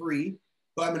for free,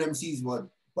 Birmingham MCs were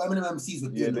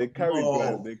doing they carried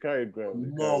Grime. They carried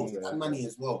Grime. And money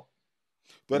as well.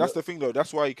 But that's the thing, though.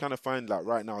 That's why you kind of find like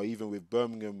right now, even with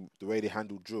Birmingham, the way they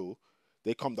handle drill,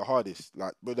 they come the hardest.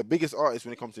 Like, but the biggest artist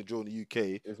when it comes to drill in the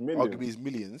UK, arguably, is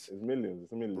Millions. It's Millions.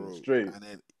 Bro, straight. And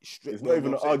then it's not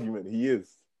even an argument. He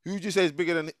is. Who would you say is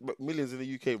bigger than Millions in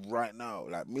the UK right now?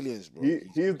 Like Millions, bro.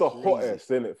 He's the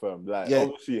hottest in it, fam. Like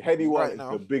obviously, Heady One is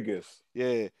the biggest.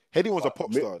 Yeah, Heady One's a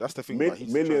pop star. That's the thing.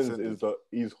 Millions is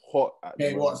he's hot.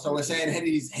 Okay, what? So we're saying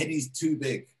Heady's too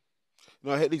big.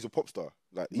 No, Heady's a pop star.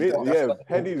 Like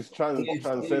Heady's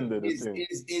transcended the thing.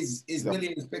 Is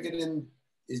Millions bigger than?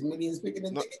 Is Millions bigger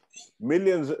than?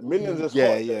 Millions is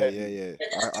yeah.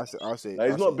 I'll say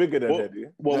he's not bigger than Heady.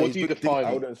 What do you define?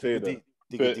 I wouldn't say that.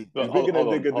 But bigger than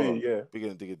Digger D, yeah. Bigger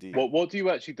than Digger D. What do you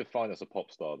actually define as a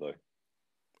pop star,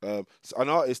 though? So an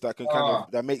artist that can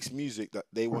that makes music that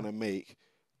they want to make,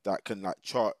 that can like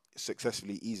chart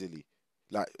successfully easily.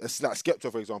 Like Skepta,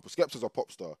 for example. Skepta's a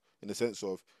pop star in the sense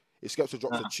of if Skepta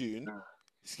drops a tune.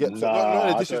 Skepta,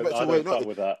 no, disrespectful way.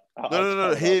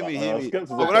 No. Hear me.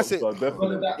 When I say, hear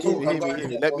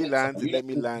me. Let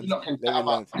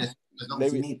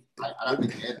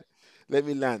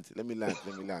me land.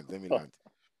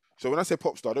 So when I say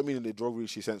pop star, I don't mean in the derogatory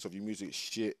sense of your music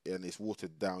shit and it's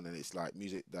watered down and it's like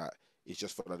music that is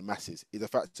just for the masses. It's the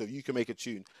fact of you can make a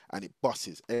tune and it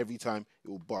busts every time. It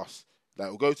will bust. Like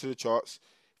it'll go to the charts.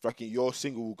 Fucking your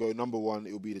single will go #1.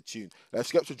 It will be the tune. Like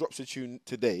if Skepta drops a tune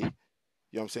today, you know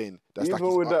what I'm saying? That's even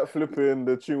like with that flipping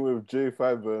the tune with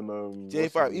J5 and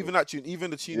J5, even that tune,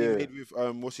 even the tune he made with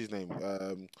what's his name,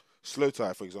 Slow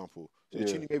Tie, for example. So the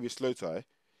tune he made with Slow Tie.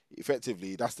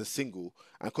 Effectively, that's the single,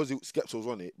 and because Skepta was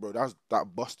on it, bro, that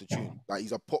bust the tune. Like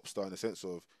he's a pop star in the sense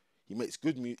of he makes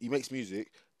he makes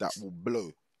music that will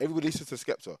blow. Everybody listens to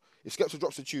Skepta. If Skepta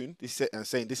drops a tune,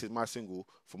 saying this is my single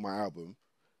for my album,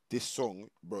 this song,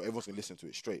 bro, everyone's gonna listen to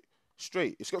it straight.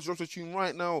 If Skepta drops a tune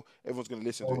right now, everyone's gonna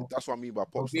listen to it. That's what I mean by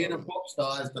pop star. Being a pop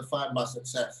star is defined by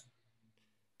success.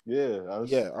 Yeah, I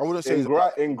wouldn't say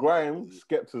in grime,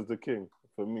 Skepta's the king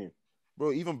for me.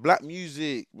 Bro, even black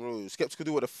music, bro. Skepta could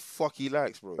do what the fuck he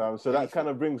likes, bro. So that kind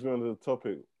of brings me on to the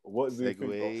topic. What do you think of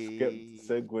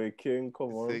Segway King?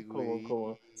 Come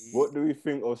on. What do we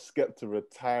think of Skepta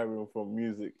retiring from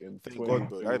music in 2021? God,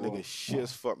 bro. That nigga shit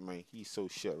as fuck, man. He's so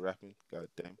shit rapping. God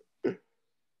damn.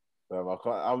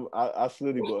 I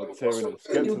slowly got a tearing it.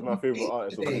 Skepta's my favorite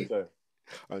artist of all time.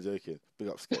 I'm joking. Big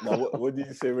up Skepta. Now, what did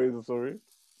you say, Razor? Sorry.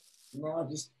 No,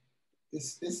 just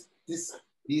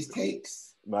these takes.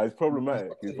 Nah, he's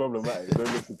problematic. Don't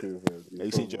listen to him. Man.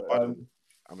 You see Joe Budden?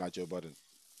 I'm like Joe Budden.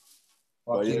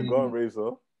 But yeah, go on,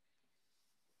 Razor.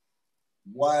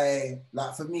 Why?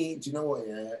 Like for me, do you know what?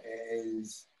 Yeah, it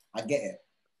is. I get it.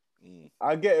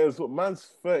 I get it. Man's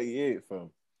 38,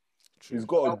 fam. True. He's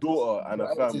got a daughter and a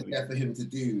family. What is there for him to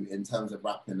do in terms of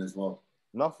rapping as well?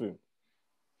 Nothing.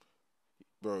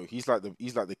 Bro, he's like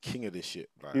the king of this shit.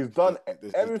 Like, he's done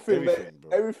everything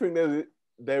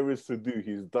there is to do.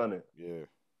 He's done it. Yeah.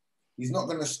 He's not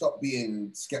gonna stop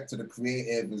being Skepta the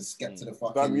creative and Skepta the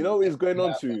fucking. You know what he's going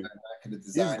on to?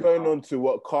 He's going on to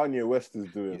what Kanye West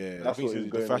is doing. Yeah, that's what he's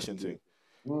the fashion thing.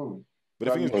 But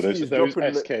the thing is, he's dropping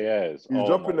SKS. He's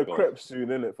dropping the crepe soon,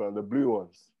 innit, fam? The blue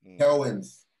ones.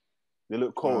 Tailwinds. They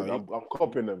look cold. I'm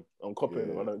copying them. I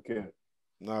don't care.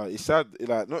 No, it's sad.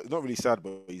 Like not really sad,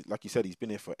 but like you said, he's been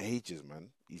here for ages, man.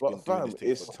 He's been doing this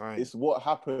thing for time. It's what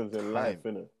happens in life,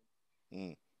 innit?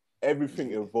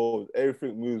 Everything evolves,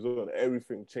 everything moves on,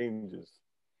 everything changes.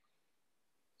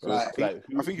 So I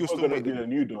think you'll still make the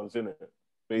new dons, innit?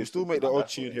 You still make the odd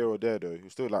tune here or there, though. You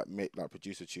still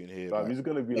produce a tune here. He's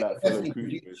gonna be like Fellow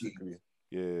Kuti, basically.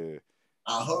 Yeah.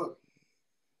 I hope.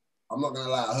 I'm not gonna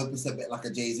lie. I hope it's a bit like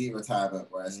a Jay-Z retirement,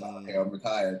 where it's like, okay, I'm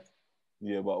retired.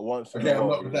 Yeah, but once. Okay, I'm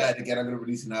not retired again. I'm gonna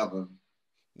release an album.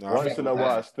 No, once in a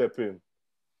while, I step in.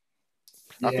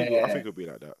 I think it'll be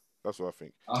like that. That's what I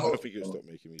think. I don't think he'll stop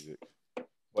making music.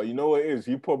 But you know what it is?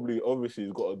 He obviously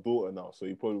he's got a daughter now, so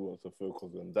he probably wants to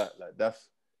focus on that. Like that's,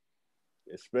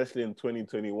 especially in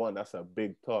 2021, that's a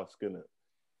big task, isn't it?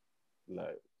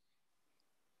 Like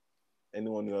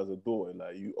anyone who has a daughter,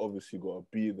 like you obviously got to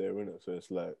be there, innit? So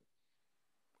it's like,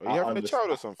 Are you having a child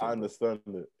or something? I understand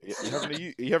it.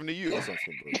 You having a youth or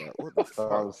something, bro? Like, what the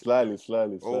fuck?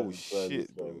 Slightly. Oh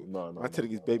shit, bro. No. I'm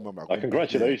telling his baby mama.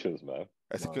 Congratulations, man.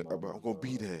 I'm gonna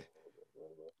be there.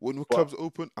 When the clubs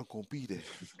open, I'm gonna be there.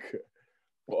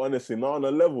 But honestly, not on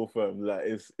a level, fam. Like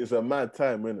it's a mad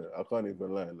time, innit? I can't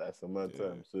even lie. Like it's a mad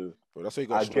time. So bro, that's why you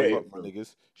got to strap up, my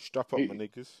niggas. Strap up, my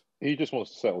niggas. He just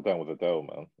wants to settle down with Adele,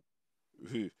 man.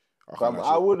 Who?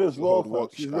 I would as well,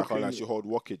 fam. I can't like she hold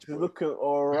walkage, bro. She's looking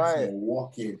all right.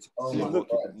 Walkage. Oh my god.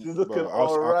 She's looking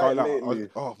all right lately.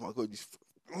 Oh my god.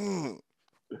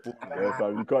 Yeah,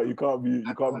 fam. You can't be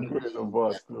putting the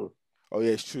bars, though. Oh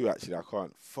yeah, it's true. Actually, I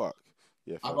can't. Fuck.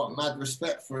 Yeah, I got mad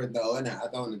respect for it though, innit? I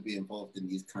don't want to be involved in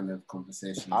these kind of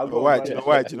conversations. Do you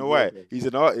know why? He's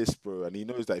an artist, bro, and he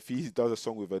knows that if he does a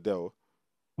song with Adele,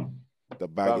 the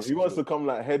bag is. He wants to come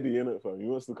like heady, innit, fam? He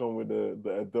wants to come with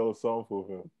the Adele sample,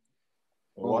 fam.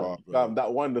 Damn,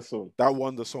 that Wonder song. That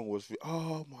Wonder song was.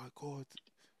 Oh my god,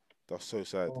 that's so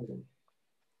sad.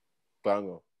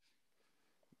 Banger.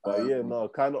 But yeah, no,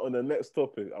 kind of on the next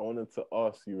topic, I wanted to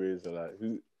ask you, Razor, like,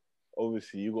 who?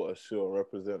 Obviously, you got a show and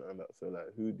represent and that. So,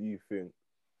 like, who do you think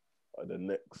are the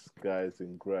next guys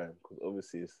in grime? Because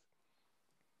obviously,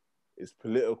 it's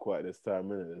political at this time,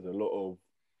 innit? There's a lot of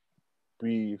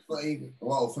beef.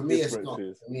 Well, for me, it's not.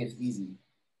 For me, it's easy.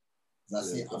 I've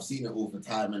seen it all the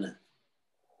time, innit?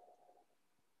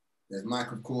 There's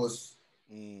Mike, of course.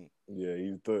 Yeah,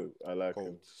 he's dope. I like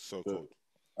him. So cold.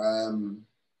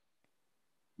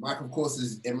 Mike, of course,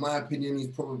 is, in my opinion, he's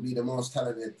probably the most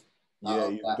talented.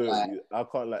 Yeah, he's dope. I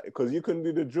can't like because you can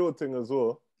do the drill thing as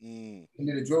well. You can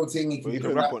do the drill thing. You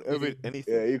can rap on anything.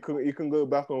 Yeah, you can go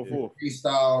back and forth.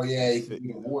 Freestyle, yeah. You can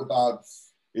do war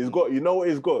dogs. He's got. You know what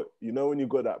he's got. You know when you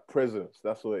got that presence.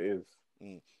 That's what it is.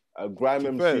 A grime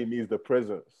MC needs the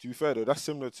presence. To be fair though, that's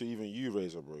similar to even you,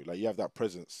 Razor, bro. Like you have that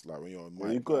presence, like when you're on mic.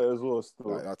 Yeah, you got it as well,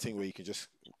 still. Like that thing where you can just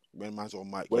when man's on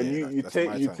mic. When you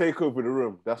take over the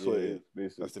room. That's what it is,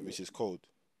 basically. That's the vicious code.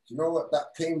 Do you know what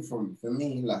that came from? For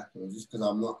me, like, it was just because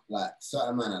I'm not, like,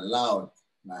 certain men are loud,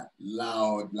 like,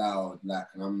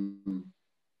 and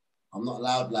I'm not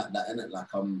loud like that, innit? Like,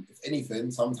 if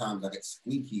anything, sometimes I get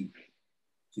squeaky. Do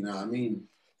you know what I mean?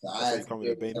 So I come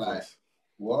with a Bane voice.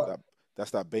 What?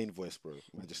 That's that Bane voice, bro.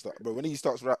 But when he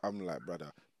starts rap, I'm like,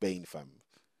 brother, Bane, fam.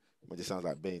 It just sounds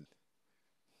like Bane.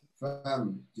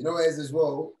 Fam, do you know what it is as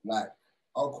well? Like,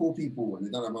 I'll call people and they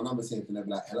don't have my number saved and they'll be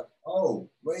like, hello, oh,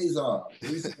 Razor,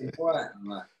 recently quiet. I'm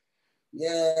like,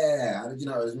 yeah, how did you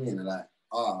know it was me? And they're like,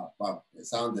 but it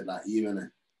sounded like you,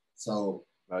 innit? So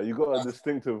you got a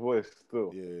distinctive voice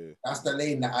still. Yeah. That's the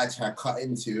lane that I try to cut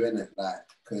into, innit? Like,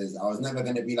 because I was never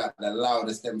gonna be like the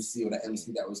loudest MC or the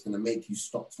MC that was gonna make you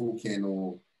stop talking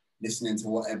or listening to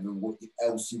what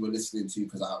else you were listening to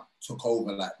because I took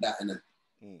over like that, innit?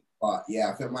 But yeah,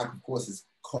 I think Mike, of course, is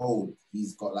cold.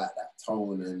 He's got like that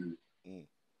tone and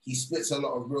he spits a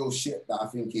lot of real shit that I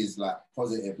think is like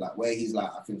positive, like where he's like,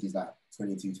 I think he's like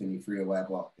 22, 23 or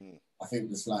whatever. I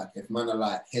think it's like, if men are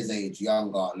like his age,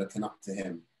 younger, looking up to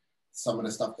him, some of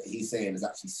the stuff that he's saying is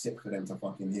actually sick for them to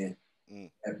fucking hear.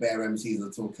 Bare MCs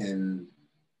are talking,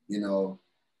 you know,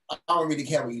 I don't really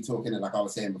care what you're talking, like I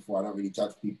was saying before, I don't really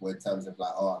judge people in terms of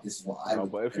like, oh, this is what I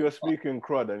would. But if you're speaking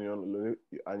crud and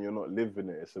you're not living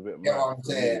it, it's a bit mad. You know what I'm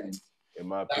saying? In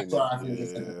my opinion. That's why I think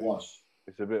it's a bit wash.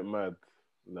 It's a bit mad.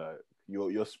 Like,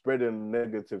 you're spreading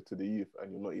negative to the youth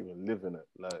and you're not even living it.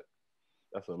 Like,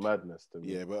 that's a madness to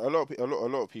me. Yeah, but a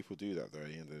lot of people do that though at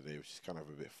the end of the day, which is kind of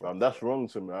a bit fun. That's wrong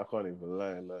to me. I can't even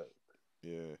lie. Like,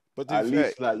 yeah, but at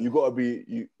least like you gotta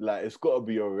be it's gotta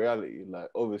be your reality. Like,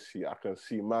 obviously, I can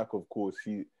see Mike. Of course,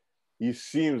 he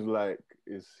seems like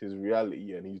it's his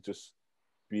reality, and he's just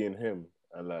being him.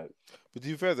 And like, but to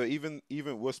be fair though, even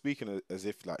we're speaking as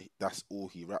if like that's all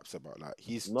he raps about. Like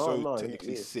he's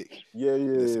technically sick. Yeah.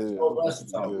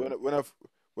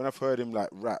 When I've heard him like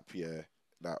rap,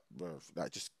 like bro,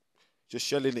 like just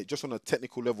shelling it just on a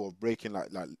technical level of breaking like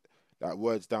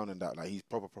words down and that, like he's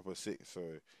proper sick. So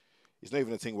it's not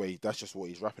even a thing where that's just what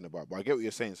he's rapping about. But I get what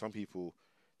you're saying. Some people,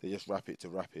 they just rap it to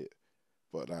rap it.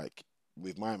 But like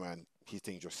with my man, his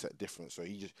thing just set different. So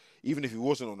he just, even if he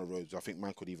wasn't on the roads, I think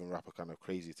man could even rap a kind of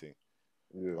crazy thing.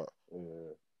 Yeah.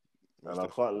 And I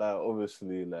can't lie,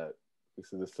 obviously, like,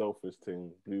 this is a selfish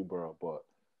thing, Blueborough, but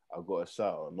I got a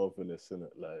shout out Novelist,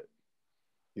 innit? Like,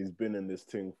 he's been in this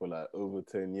thing for like over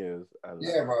 10 years. And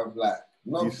yeah, bro,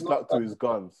 like, he's stuck to his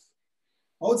guns.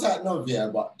 Hold tight, Nov, yeah,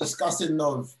 but discussing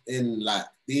Nov in like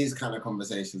these kind of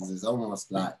conversations is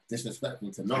almost like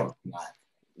disrespectful to Nov. Like,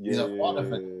 he's a father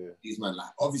for these man. Like,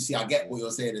 obviously, I get what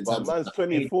you're saying in terms man's of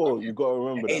 24. You gotta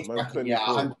remember that man's 24. Yeah,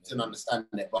 I 100% understand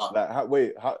it. But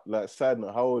like, side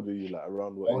note, how old are you? Like,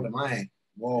 around what? How old am I?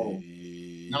 Whoa.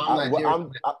 Hey. No, I'm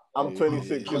Nigerian. I'm 26,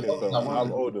 Hey. innit, fam?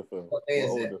 I'm older, fam. What day We're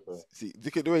is it? older, fam. See,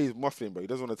 look at the way he's muffling, bro. He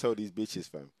doesn't want to tell these bitches,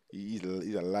 fam. He's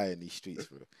a liar in these streets,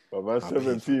 bro. But I'm My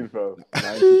babe, 17, fam. My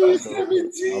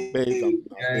 17. babes,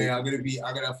 Yeah, I'm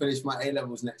gonna finish my A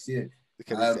levels next year.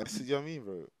 Look at this. See what I mean,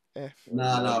 bro?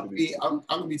 Nah. I'm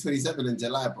gonna be 27 in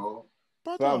July, bro.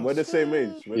 Fam, we're the same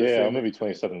age. Yeah, I'm gonna be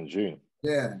 27 in June.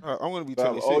 Yeah. I'm gonna be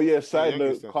Fam, 26. oh yeah, side Yeah,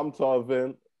 note, come to our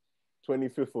event,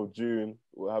 25th of June.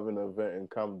 We're having an event in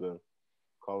Camden.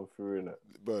 Come through in it.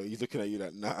 Bro, he's looking at you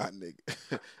like, nah,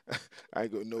 nigga. I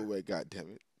ain't got nowhere,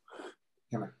 goddamn it.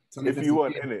 If you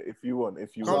want, innit? If you want.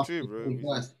 Come true,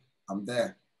 bro. I'm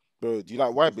there. Bro, do you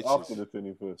like white It's bitches? after the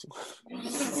 21st.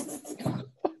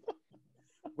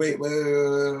 Wait.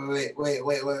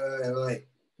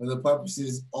 For the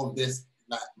purposes of this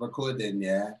recording,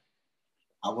 yeah,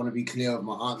 I want to be clear with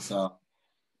my answer.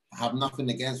 I have nothing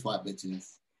against white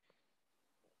bitches.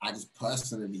 I just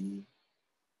personally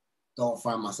don't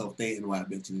find myself dating white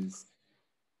bitches.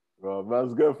 Bro,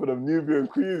 man's going for them Nubian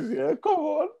queens, yeah? Come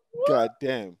on. God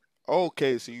damn.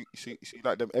 Okay, so you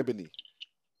like them ebony.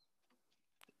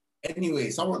 Anyway,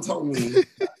 someone told me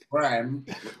that GRIME,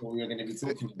 what we're going to be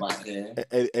talking about here.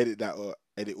 Edit that or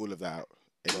edit all of that out.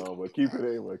 No, we're keeping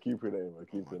it in. We're keeping it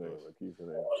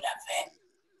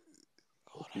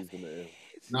in.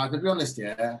 Now, to be honest,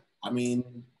 yeah, I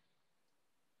mean,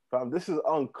 fam, this is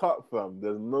uncut, fam.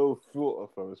 There's no filter,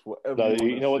 fam. It's whatever. No,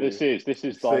 you know what say. this is? This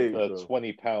is like the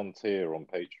 £20 tier on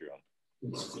Patreon.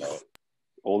 So,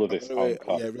 all of this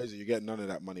uncut. Yeah, Reza, you get none of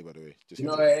that money, by the way. Just you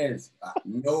know what it is?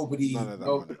 Nobody. None of that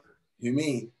money. Who,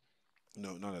 me?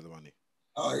 No, none of the money.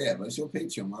 Oh, yeah, but it's your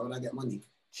Patreon. Why would I get money?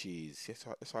 Jeez,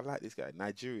 that's why I like this guy.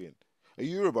 Nigerian. Are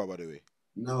you Yoruba, by the way?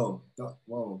 No.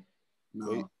 Whoa.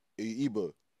 No. Are you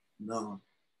Igbo? No.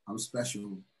 I'm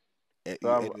special. Wait,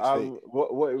 what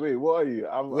are you?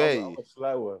 I'm a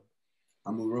sly one.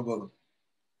 I'm a Robo.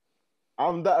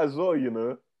 I'm that as well, you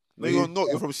know. No, you're not.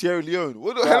 You're from Sierra Leone.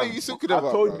 What the hell are you talking about?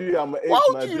 I told you I'm an Why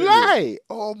would you lie?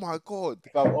 Oh my God.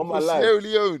 Fam, on my life. Sierra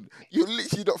Leone. You're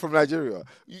literally not from Nigeria.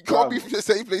 You can't be from the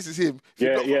same place as him.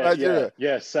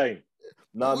 Yeah, same.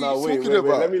 No, wait.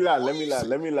 Let me land. Let me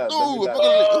land. What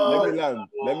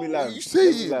are you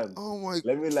saying? Oh my God.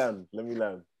 Let me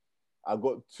land. I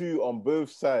got two on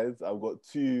both sides. I've got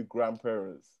two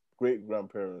great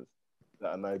grandparents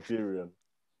that are Nigerian.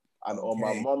 And on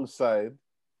my mom's side,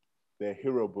 they're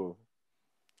Hirobo.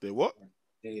 They what?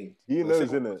 He knows,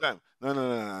 innit?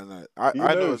 No. I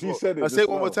know. He said it. Say it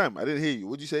one more time. I didn't hear you.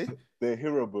 What'd you say? They're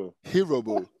Hirobo.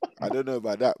 Hirobo. I don't know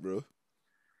about that, bro.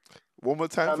 One more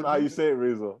time. That's how you say it,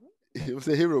 Razor. It was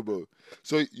a Hirobo.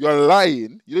 So you're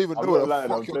lying. You don't even know where the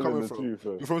fuck you're coming from.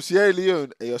 You're from Sierra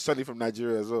Leone and you're suddenly from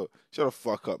Nigeria as well. Shut the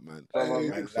fuck up, man.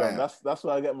 That's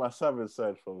where I get my savage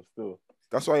side from still.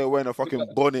 That's why you're wearing a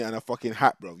fucking bonnet and a fucking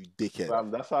hat, bro, you dickhead.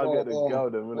 Fam, that's how I get the girl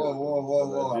them.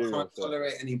 Whoa. I can't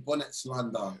tolerate any bonnet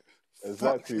slander.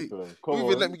 Exactly, fam. Come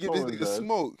on, let me give this nigga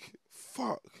smoke.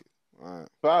 Fuck. Right.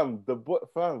 Fam, do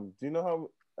you know how...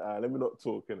 let me not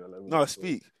talk, innit?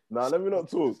 Speak. Nah, let me not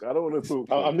talk. I don't want to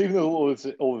talk. I'm leaving all of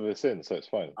this in, so it's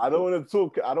fine. I don't want to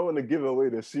talk. I don't want to give away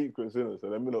the secrets, innit? So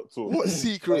let me not talk. What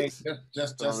secrets?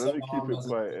 Just let me keep it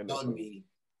quiet, innit? Me,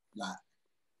 like,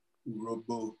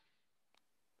 Robo.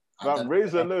 Fam,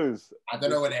 Razor knows. I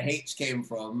don't know where the H came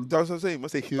from. That's what I'm saying.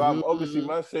 Must say Fam, obviously,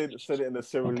 man said it in the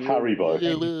Sierra Leone.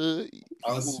 Haribo.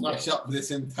 I'll smash up this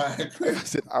entire crib. I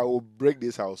said, I will break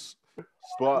this house.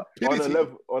 But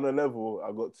on a level,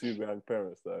 I got two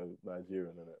grandparents that are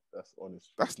Nigerian, innit? That's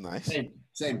honest. That's nice.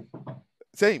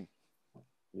 Same.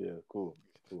 Yeah, cool.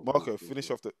 Marco,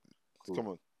 finish off the... Cool. Come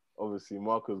on. Obviously,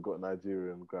 Marco's got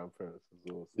Nigerian grandparents as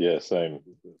well. So same.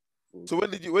 So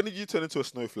when did you turn into a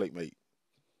snowflake, mate?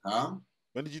 Huh?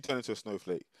 When did you turn into a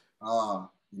snowflake? You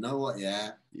know what, yeah?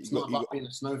 It's not about being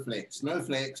a snowflake.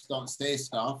 Snowflakes don't say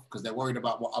stuff because they're worried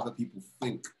about what other people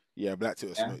think. Yeah, Black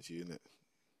Twitter smoked you, innit?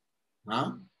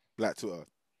 Huh? Black Twitter,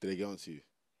 did they get onto you?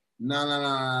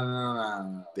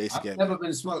 No. They scare me. I've never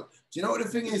been smoked. Do you know what the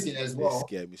thing is here as well?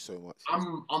 They scare me so much.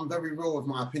 I'm very real with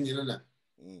my opinion, innit?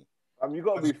 You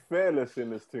got to be fearless in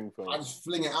this thing, fam. I just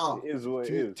fling it out. It is what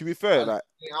it is. To be fair, fling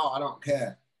it out, I don't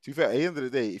care. To be fair, at the end of the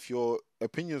day, if your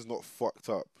opinion's not fucked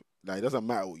up, like, it doesn't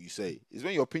matter what you say. It's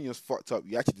when your opinion's fucked up,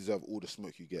 you actually deserve all the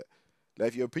smoke you get. Like,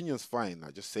 if your opinion's fine,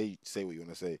 like, just say what you want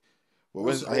to say. But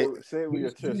when say it with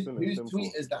your chest, whose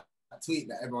tweet is that tweet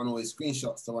that everyone always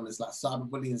screenshots? The one that's like,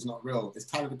 cyberbullying is not real. It's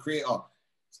Tyler the Creator.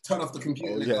 Turn off the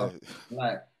computer.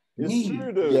 Like, it's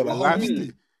true though. Yeah, but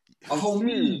a whole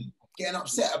me getting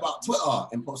upset about Twitter,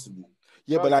 impossible.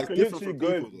 Yeah, but like, literally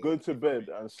go to bed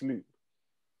and sleep.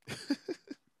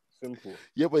 Simple.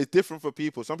 Yeah, but it's different for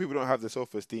people. Some people don't have the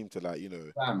self-esteem to like, you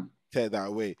know, Fam, tear that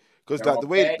away. Because there like are the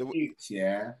way, bare youths,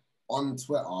 yeah, on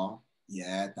Twitter,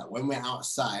 yeah, that when we're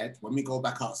outside, when we go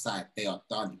back outside, they are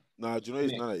done. no, do you know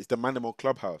it's Innit? no, it's the man them on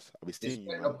Clubhouse. I've been They seeing you,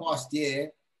 spent the man. past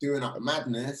year doing up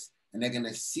madness, and they're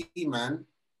gonna see man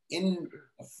in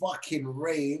a fucking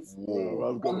rave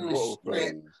Whoa, I've got the on the bottle, strip,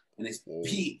 fam. and it's Whoa.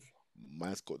 peak.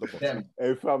 Man's got the for bottle. them.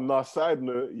 Hey, fam, now side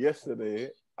note, yesterday,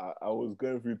 I was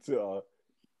going through Twitter.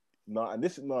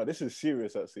 This is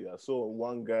serious actually. I saw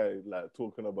one guy like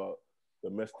talking about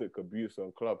domestic abuse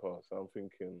on Clubhouse. I'm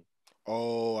thinking,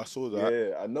 Oh, I saw that.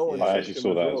 yeah, I know. Yeah. I I actually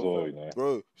saw that as well, you know.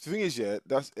 Bro, the thing is, yeah,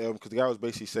 that's because the guy was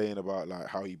basically saying about like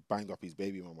how he banged up his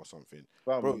baby mom or something.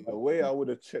 Fam, Bro, the way I would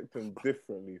have checked him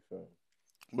differently, fam.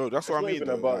 bro, that's It's what I not mean even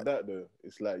though. about Like, that though.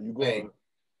 It's like you got. Hey,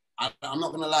 I'm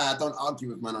not gonna lie, I don't argue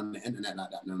with man on the internet like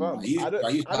that no more. Fam, I used I to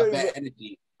have don't bare even.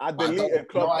 energy. I But I don't. deleted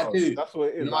You know what I Clubhouse. do? That's what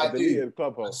it You is. know I what I do? deleted I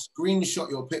Clubhouse. screenshot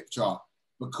your picture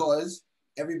because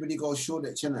everybody goes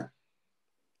Shoreditch, innit?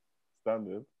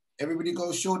 Standard. Everybody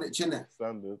goes Shoreditch, innit?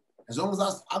 Standard. As long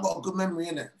as I got a good memory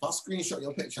in it. If I screenshot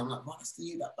your picture, I'm like, bro, that's the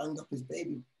you that banged up his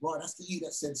baby. Bro, that's the you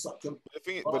that said suck him.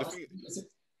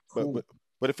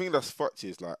 but the thing that's fucked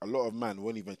is like a lot of man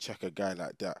won't even check a guy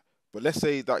like that. But let's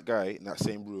say that guy in that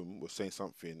same room was saying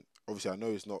something. Obviously, I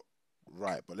know it's not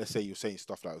right, but let's say you're saying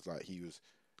stuff like he was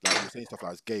saying stuff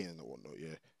like he's gay and whatnot.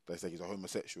 Yeah, that's like he's a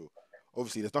homosexual.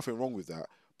 Obviously, there's nothing wrong with that.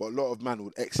 But a lot of man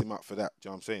would X him out for that. Do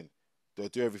you know what I'm saying? They'll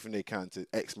do everything they can to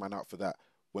X man out for that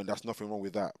when there's nothing wrong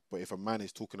with that. But if a man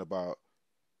is talking about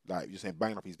like you're saying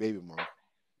banging up his baby mom,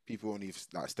 people won't even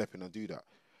like step in and do that,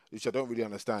 which I don't really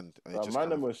understand. And it just Man,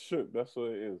 them was shook. That's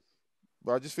what it is.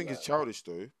 but I just think it's childish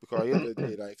though, because at the end of the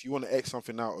day, like if you want to X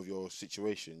something out of your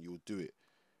situation, you'll do it,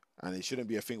 and it shouldn't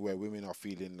be a thing where women are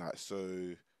feeling like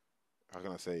so. How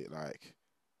can I say it? Like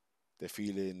they're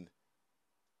feeling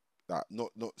like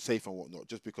not safe and whatnot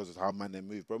just because of how man they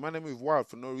move, bro. Man they move wild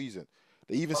for no reason.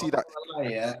 They even see that.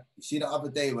 Yeah, you see the other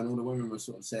day when all the women were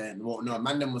sort of saying, well, no,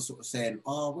 man, them was sort of saying,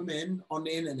 oh, women on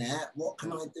the internet, what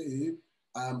can I do?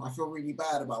 I feel really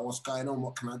bad about what's going on.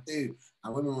 What can I do?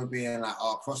 And women were being like,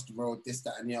 oh, cross the road, this,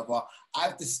 that, and the other.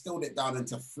 I've distilled it down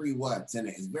into 3 words, innit?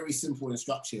 It's very simple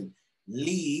instruction.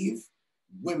 Leave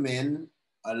women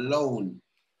alone.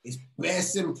 It's very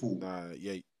simple. Nah,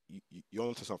 yeah, you're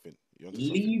onto something.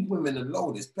 Leave women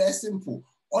alone. It's very simple.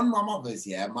 On my mother's,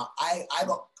 yeah,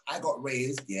 I got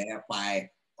raised, yeah, by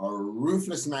a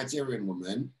ruthless Nigerian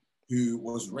woman who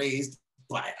was raised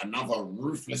by another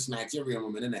ruthless Nigerian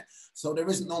woman, innit? So there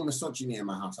isn't no misogyny in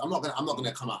my house. I'm not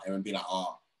gonna come out here and be like,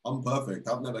 oh, I'm perfect.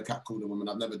 I've never catcalled a woman.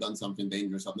 I've never done something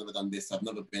dangerous. I've never done this. I've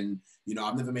never been,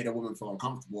 I've never made a woman feel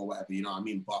uncomfortable or whatever. You know what I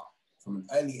mean? But from an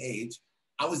early age,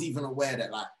 I was even aware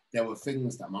that like there were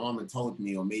things that my mom had told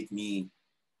me or made me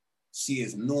see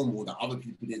as normal that other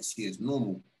people didn't see as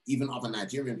normal. Even other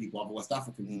Nigerian people, other West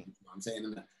African people, you know what I'm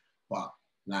saying? But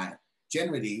like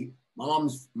generally, my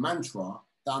mom's mantra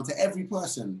down to every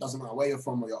person, doesn't matter where you're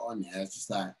from or you're on, yeah, it's just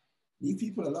like, leave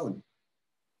people alone.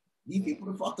 Leave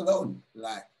people the fuck alone.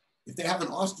 Like, if they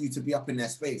haven't asked you to be up in their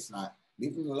space, like,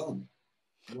 leave them alone.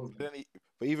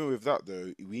 But even with that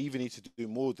though, we even need to do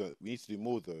more though. We need to do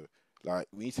more though. Like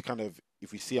we need to kind of,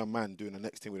 if we see a man doing the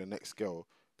next thing with the next girl,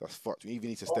 that's fucked. We even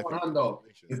need to step in.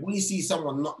 If we see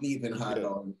someone not leaving her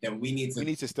alone, then we need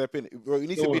to step in. Bro, we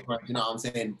need to be. You know what I'm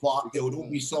saying? But it would all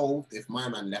be solved if my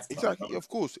man left. Exactly, of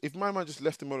course. If my man just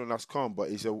left him alone, that's calm. But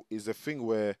it's a thing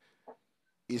where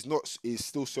it's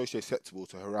still socially acceptable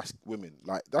to harass women.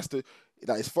 Like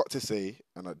it's fucked to say,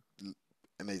 and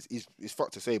it's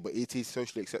fucked to say, but it is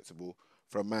socially acceptable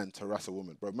for a man to harass a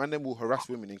woman. Bro, man then will harass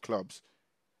women in clubs,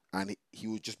 and he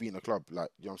would just be in a club. Like,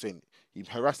 you know what I'm saying? He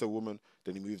harassed a woman,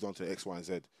 then he moved on to X, Y, and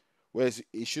Z. Whereas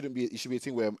it shouldn't be. It should be a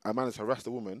thing where a man has harassed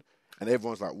a woman, and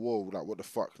everyone's like, "Whoa, like what the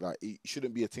fuck?" Like, it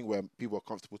shouldn't be a thing where people are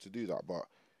comfortable to do that. But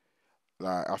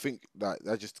like, I think that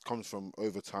just comes from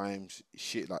over time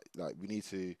shit. Like we need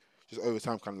to just over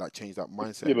time kind of like change that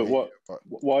mindset. Yeah, but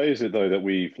why is it though that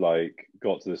we've like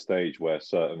got to the stage where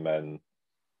certain men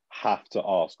have to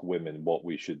ask women what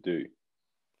we should do?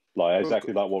 Like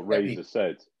exactly like what Razor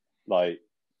said. Like,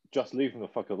 just leave them the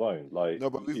fuck alone. Like, no,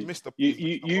 but we've missed the.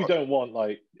 You don't want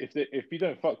like if you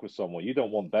don't fuck with someone, you don't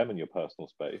want them in your personal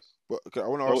space. But okay, I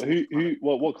want to ask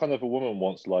what kind of a woman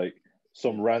wants like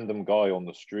some random guy on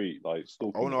the street like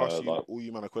stalking her? I want to ask you all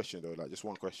you man a question though, like just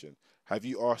one question. Have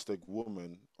you asked a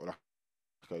woman or like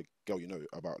a girl you know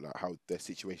about like how their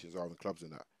situations are in clubs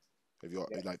and that? Have you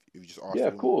like if you just asked? Yeah,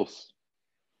 of course.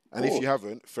 And if you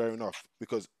haven't, fair enough,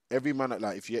 because every man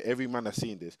every man that's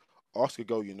seen this, ask a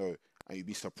girl you know, and you'd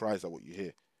be surprised at what you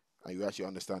hear, and you actually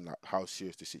understand like how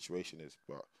serious the situation is.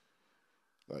 But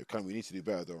Like, we need to do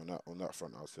better though on that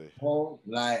front, I'll say. Well,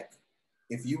 like,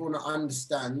 if you want to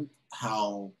understand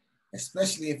how,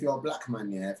 especially if you're a black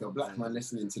man, yeah, if you're a black man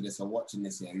listening to this or watching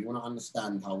this, yeah, you want to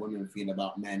understand how women feel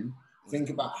about men. Think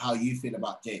about how you feel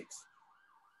about Jakes.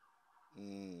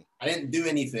 I didn't do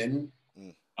anything.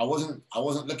 I wasn't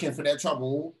looking for their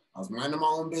trouble. I was minding my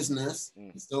own business.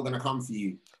 They're still gonna come for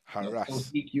you. Harass. They'll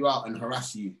seek you out and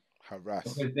harass you. Harass.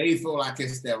 Because they feel like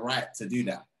it's their right to do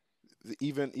that.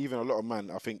 Even a lot of men,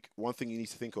 I think one thing you need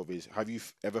to think of is, have you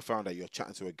ever found that you're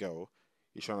chatting to a girl,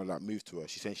 you're trying to like move to her,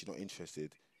 she's saying she's not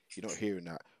interested, you're not hearing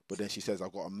that, but then she says,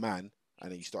 I've got a man,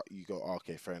 and then you go, oh,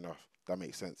 okay, fair enough, that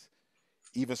makes sense.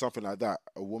 Even something like that,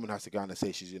 a woman has to go and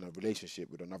say she's in a relationship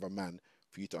with another man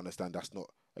for you to understand that's not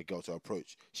a girl to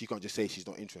approach. She can't just say she's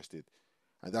not interested.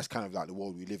 And that's kind of like the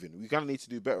world we live in. We kind of need to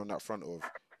do better on that front of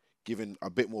giving a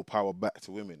bit more power back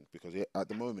to women, because at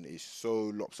the moment it's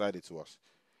so lopsided to us.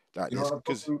 Like, you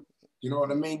know what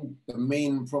the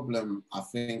main problem I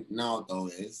think now though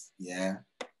is, yeah,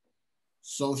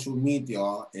 social media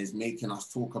is making us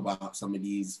talk about some of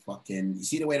these fucking, you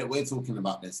see the way that we're talking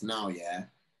about this now, yeah?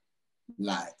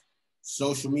 Like,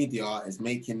 social media is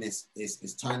making this,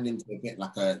 it's turned into a bit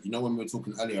like a, you know, when we were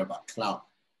talking earlier about clout,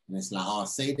 and it's like, oh,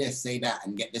 say this, say that,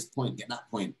 and get this point, get that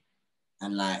point.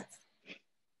 And like,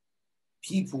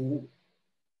 people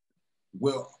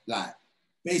will, like,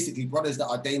 basically brothers that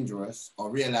are dangerous are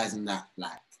realizing that,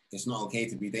 like, it's not okay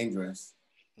to be dangerous,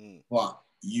 but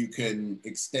you can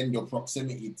extend your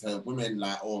proximity to women,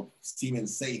 like, or seeming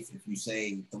safe if you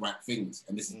say the right things,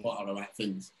 and this is part of the right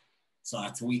things. So I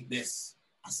tweet this,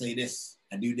 I say this,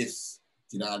 I do this.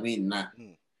 Do you know what I mean? Like,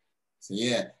 so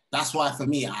yeah, that's why for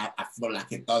me, I feel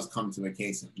like it does come to a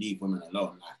case of leave women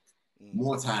alone, like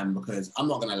more time, because I'm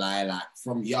not gonna lie, like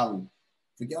from young,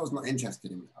 if a girl's not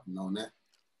interested in me, I've known it.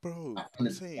 Bro, like, I'm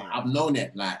saying, I've known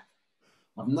it, like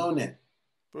I've known it.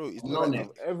 Bro, it's not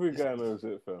like every guy knows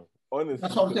it, fam. Honestly,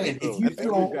 that's what I'm saying. If you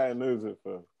feel, every guy knows it,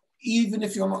 fam. Even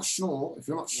if you're not sure,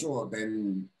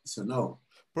 then it's a no.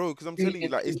 Bro, because I'm telling you,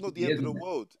 like, it's not the end of the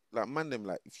world. Like, man, them,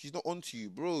 like, if she's not onto you,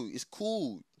 bro, it's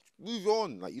cool. Move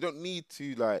on. Like, you don't need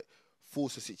to, like,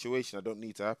 force a situation that don't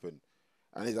need to happen.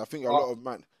 And I think a lot of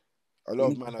men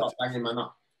start banging man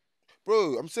up.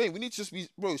 Bro, I'm saying we need to just be,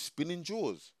 bro, spinning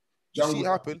jaws. You see it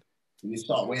happen. You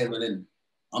start wearing in.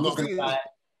 I'm not gonna lie.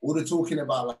 All the talking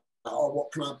about, like, oh,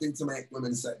 what can I do to make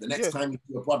women say? The next time you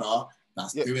see a brother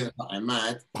that's doing something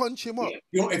mad, punch him up.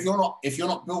 If you're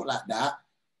not built like that,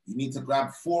 you need to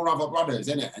grab 4 other brothers,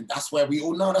 innit? And that's where we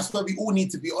all know. That's where we all need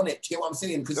to be on it. Do you know what I'm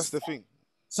saying? Because that's the thing.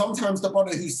 Sometimes the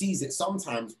brother who sees it,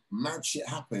 sometimes mad shit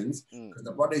happens because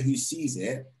the brother who sees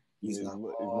it, he's not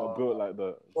built like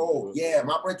that. Oh yeah,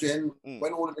 my brethren,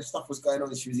 when all of this stuff was going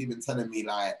on, she was even telling me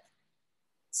like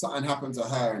something happened to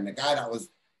her, and the guy that was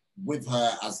with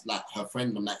her as like her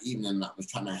friend on that evening that was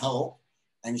trying to help,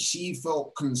 and she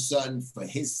felt concerned for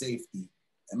his safety.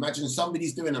 Imagine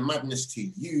somebody's doing a madness to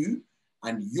you,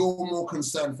 and you're more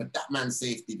concerned for that man's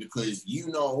safety because you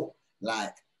know,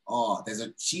 like,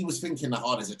 she was thinking that,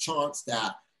 there's a chance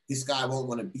that this guy won't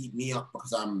want to beat me up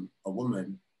because I'm a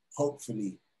woman.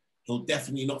 Hopefully, he'll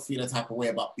definitely not feel the type of way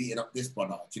about beating up this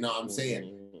brother. Do you know what I'm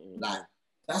saying? Like,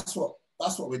 that's what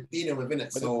we're dealing with,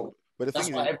 innit? So that's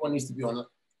why everyone needs to be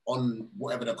on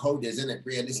whatever the code is, innit?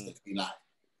 Realistically, like,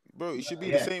 bro, it should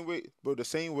be the same way, bro. The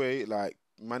same way, like,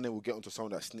 man, will get onto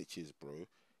someone that snitches, bro.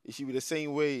 It should be the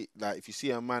same way, like, if you see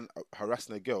a man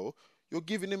harassing a girl, you're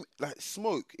giving him, like,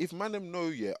 smoke. If man them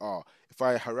know, if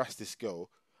I harass this girl,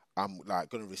 I'm, like,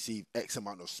 going to receive X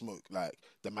amount of smoke. Like,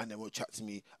 the man them won't chat to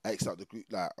me, I X out the group,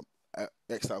 like,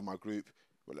 X out of my group.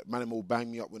 But, like, man them will bang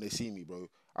me up when they see me, bro.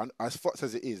 And as fucked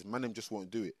as it is, man them just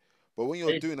won't do it. But when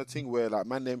you're doing a thing where, like,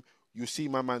 man them, you see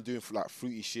my man doing, like,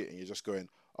 fruity shit, and you're just going,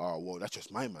 oh, well, that's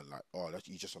just my man. Like, oh,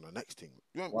 he's just on the next thing.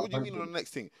 What do you mean on the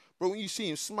next thing? Bro, when you see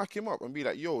him, smack him up and be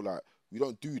like, yo, like, we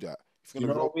don't do that. You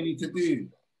know what we need to do?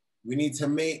 We need to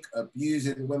make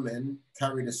abusing women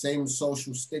carry the same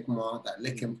social stigma that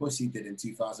licking pussy did in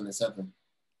 2007.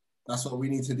 That's what we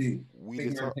need to do. Wheel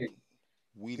it up.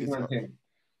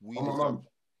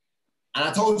 And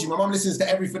I told you, my mum listens to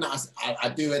everything that I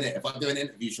do in it. If I do an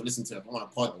interview, she'll listen to it. If I want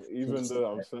a pod. Even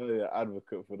though I'm certainly an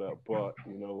advocate for that, but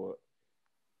you know what?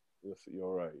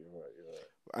 You're right.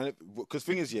 And because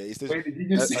thing is, it's this. Wait, did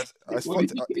you say?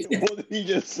 What did he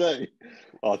just say?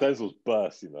 Oh, Denzel's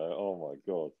burst, you know. Oh my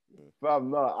god.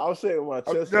 Fam, no, I'll say it in my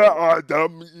chest.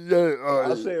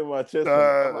 I'll say it in my chest.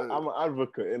 I'm an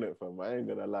advocate in it, fam. I ain't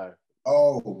gonna lie.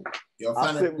 Oh, you're a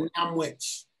fan of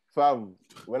sandwich. Fam,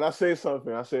 when I say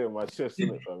something, I say it in my chest,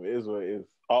 innit, fam. It is what it is.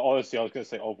 Honestly, I was gonna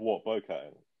say of what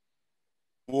Bocat.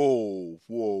 Whoa.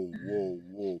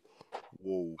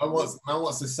 Man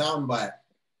wants a soundbite.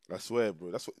 I swear,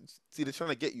 bro. That's what. See, they're trying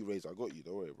to get you, Razor. I got you.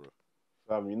 Don't worry, bro.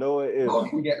 You know what it is. No one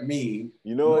can get me.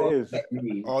 You know what it is.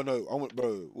 Oh no, I want,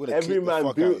 bro. Every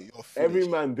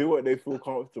man do what they feel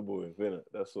comfortable with, innit?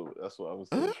 That's what I'm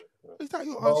saying. Huh? Is that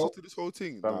your answer to this whole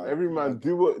thing? Nah, every man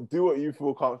do what you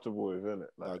feel comfortable with, innit?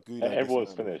 Like,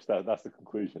 everyone's finished. That's the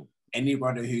conclusion.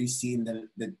 Anybody who's seen the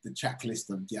checklist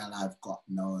of girl I've got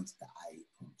knows that I eat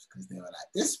pumps because they were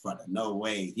like, this brother, no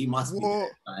way, he must be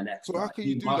an extra. So how can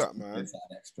you do that, man?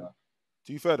 Extra.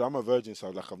 To be fair, though, I'm a virgin,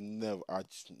 so like I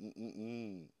just.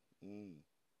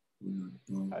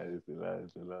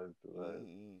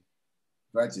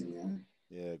 Virgin, yeah.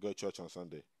 Yeah, go to church on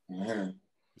Sunday. Yeah.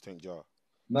 We thank Jar.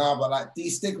 No, but like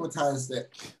destigmatize that.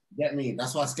 Get me?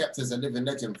 That's why Skepta's a living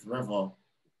legend forever,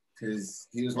 because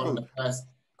he was one of the first.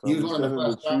 He was one of the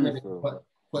first families to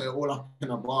put it all up in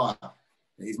a bar.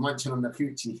 He's munching on the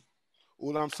coochie.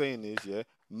 All I'm saying is, yeah,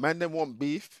 man, them want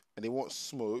beef and they want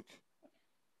smoke.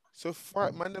 So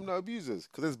fight man, them not abusers,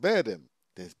 because there's bear them.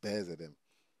 There's bears of them.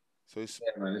 So it's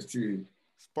man, it's true.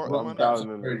 Spark them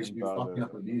fucking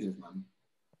up abusers, man.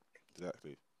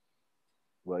 Exactly.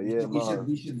 Well, yeah, we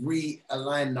should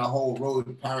realign the whole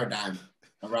road paradigm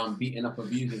around beating up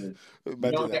abusers. You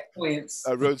don't get points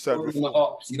for roadside the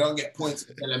ops. You don't get points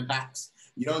for selling packs.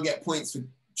 You don't get points for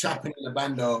trapping in the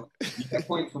bando. You get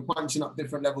points for punching up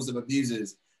different levels of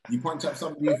abusers. You punch up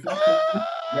somebody you get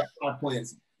 5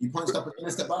 points. You punch up a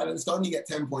domestic violence stone, you get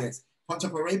 10 points. Punch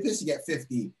up a rapist, you get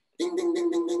 50. Ding, ding, ding,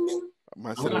 ding, ding, ding.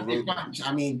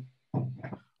 I mean,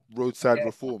 roadside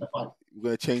reform. We're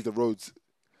gonna change the roads.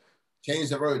 Change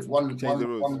the roads. One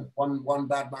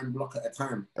bad man block at a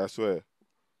time. I swear.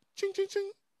 Ching ching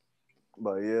ching.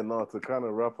 But yeah, no, to kind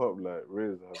of wrap up, like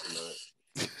Riz has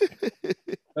like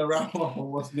the wrap up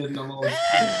on what's been the most.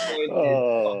 I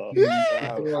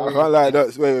can't lie. No,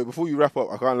 wait, before you wrap up,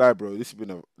 I can't lie, bro. This has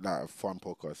been a fun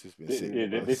podcast. It's been sick.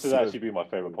 Yeah, this has actually been my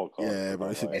favorite podcast. Yeah, bro,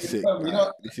 this has been sick.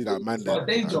 This is like man. It's a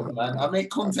day job, man. I make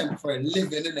content for a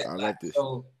living, innit? I love this.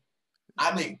 So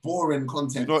I make boring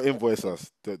content. Do not invoice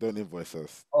us. Don't invoice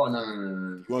us. Oh no.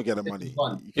 You won't get the money.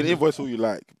 You can invoice all you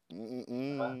like.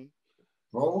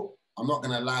 Bro, I'm not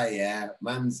gonna lie, yeah.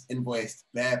 Man's invoiced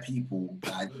bare people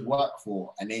that I work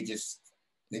for, and they just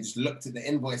looked at the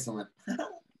invoice and went,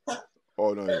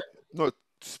 oh no,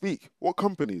 speak. What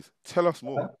companies? Tell us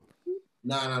more.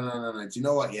 No. Do you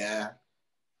know what? Yeah,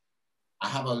 I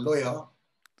have a lawyer.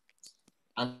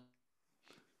 And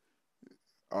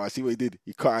oh, I see what he did.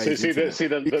 He cut out his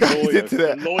internet.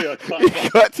 The lawyer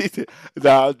cut his internet.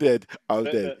 No, I'm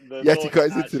dead. He actually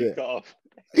cut his internet.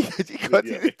 He cut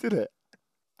his internet.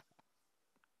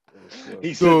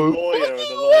 He said lawyer, and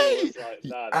the lawyer was like,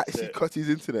 nah, that's actually cut his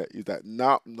internet. He's like,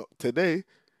 nah, not today.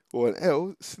 Or an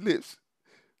L slips.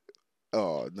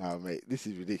 Oh, no, mate. This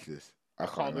is ridiculous. I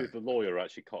can't believe the lawyer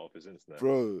actually cut off his internet.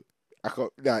 Bro, I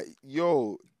can't. Like,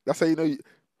 yo, that's how you know.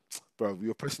 Bro,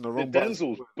 you're pressing the wrong button.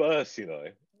 Denzel's burst, you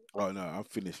know. Oh, no, I'm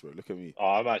finished, bro. Look at me.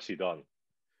 Oh, I'm actually done.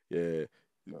 Yeah.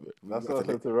 That's what I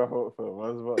said to wrap up for.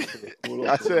 Man's about to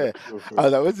I swear. I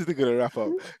was like, when's this going to wrap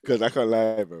up? Because I can't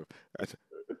lie, bro.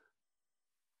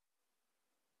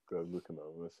 Looking at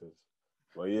a message.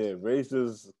 But yeah,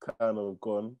 Razor's kind of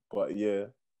gone. But yeah,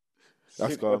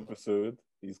 that's gone. Episode.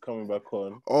 He's coming back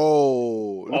on.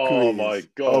 Oh, oh my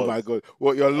god! Oh my god!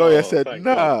 What your lawyer said?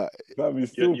 Nah,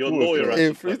 your lawyer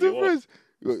actually cut you off.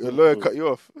 Your lawyer cut you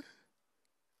off.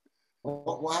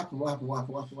 What happened? Bro, what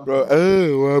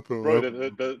happened? Bro,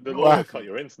 the lawyer cut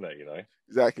your internet. You know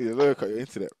exactly. The lawyer cut your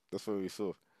internet. That's what we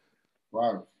saw.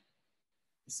 Wow,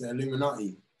 it's the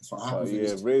Illuminati. That's what happens.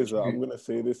 Yeah, Razor. I'm gonna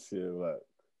say this here, like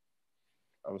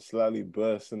I'm slightly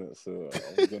bursting it, so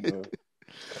I'm gonna.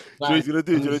 So he's gonna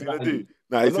do.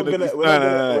 Nah, he's gonna go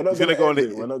on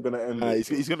the. We're not gonna end it.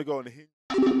 He's gonna go on the hint.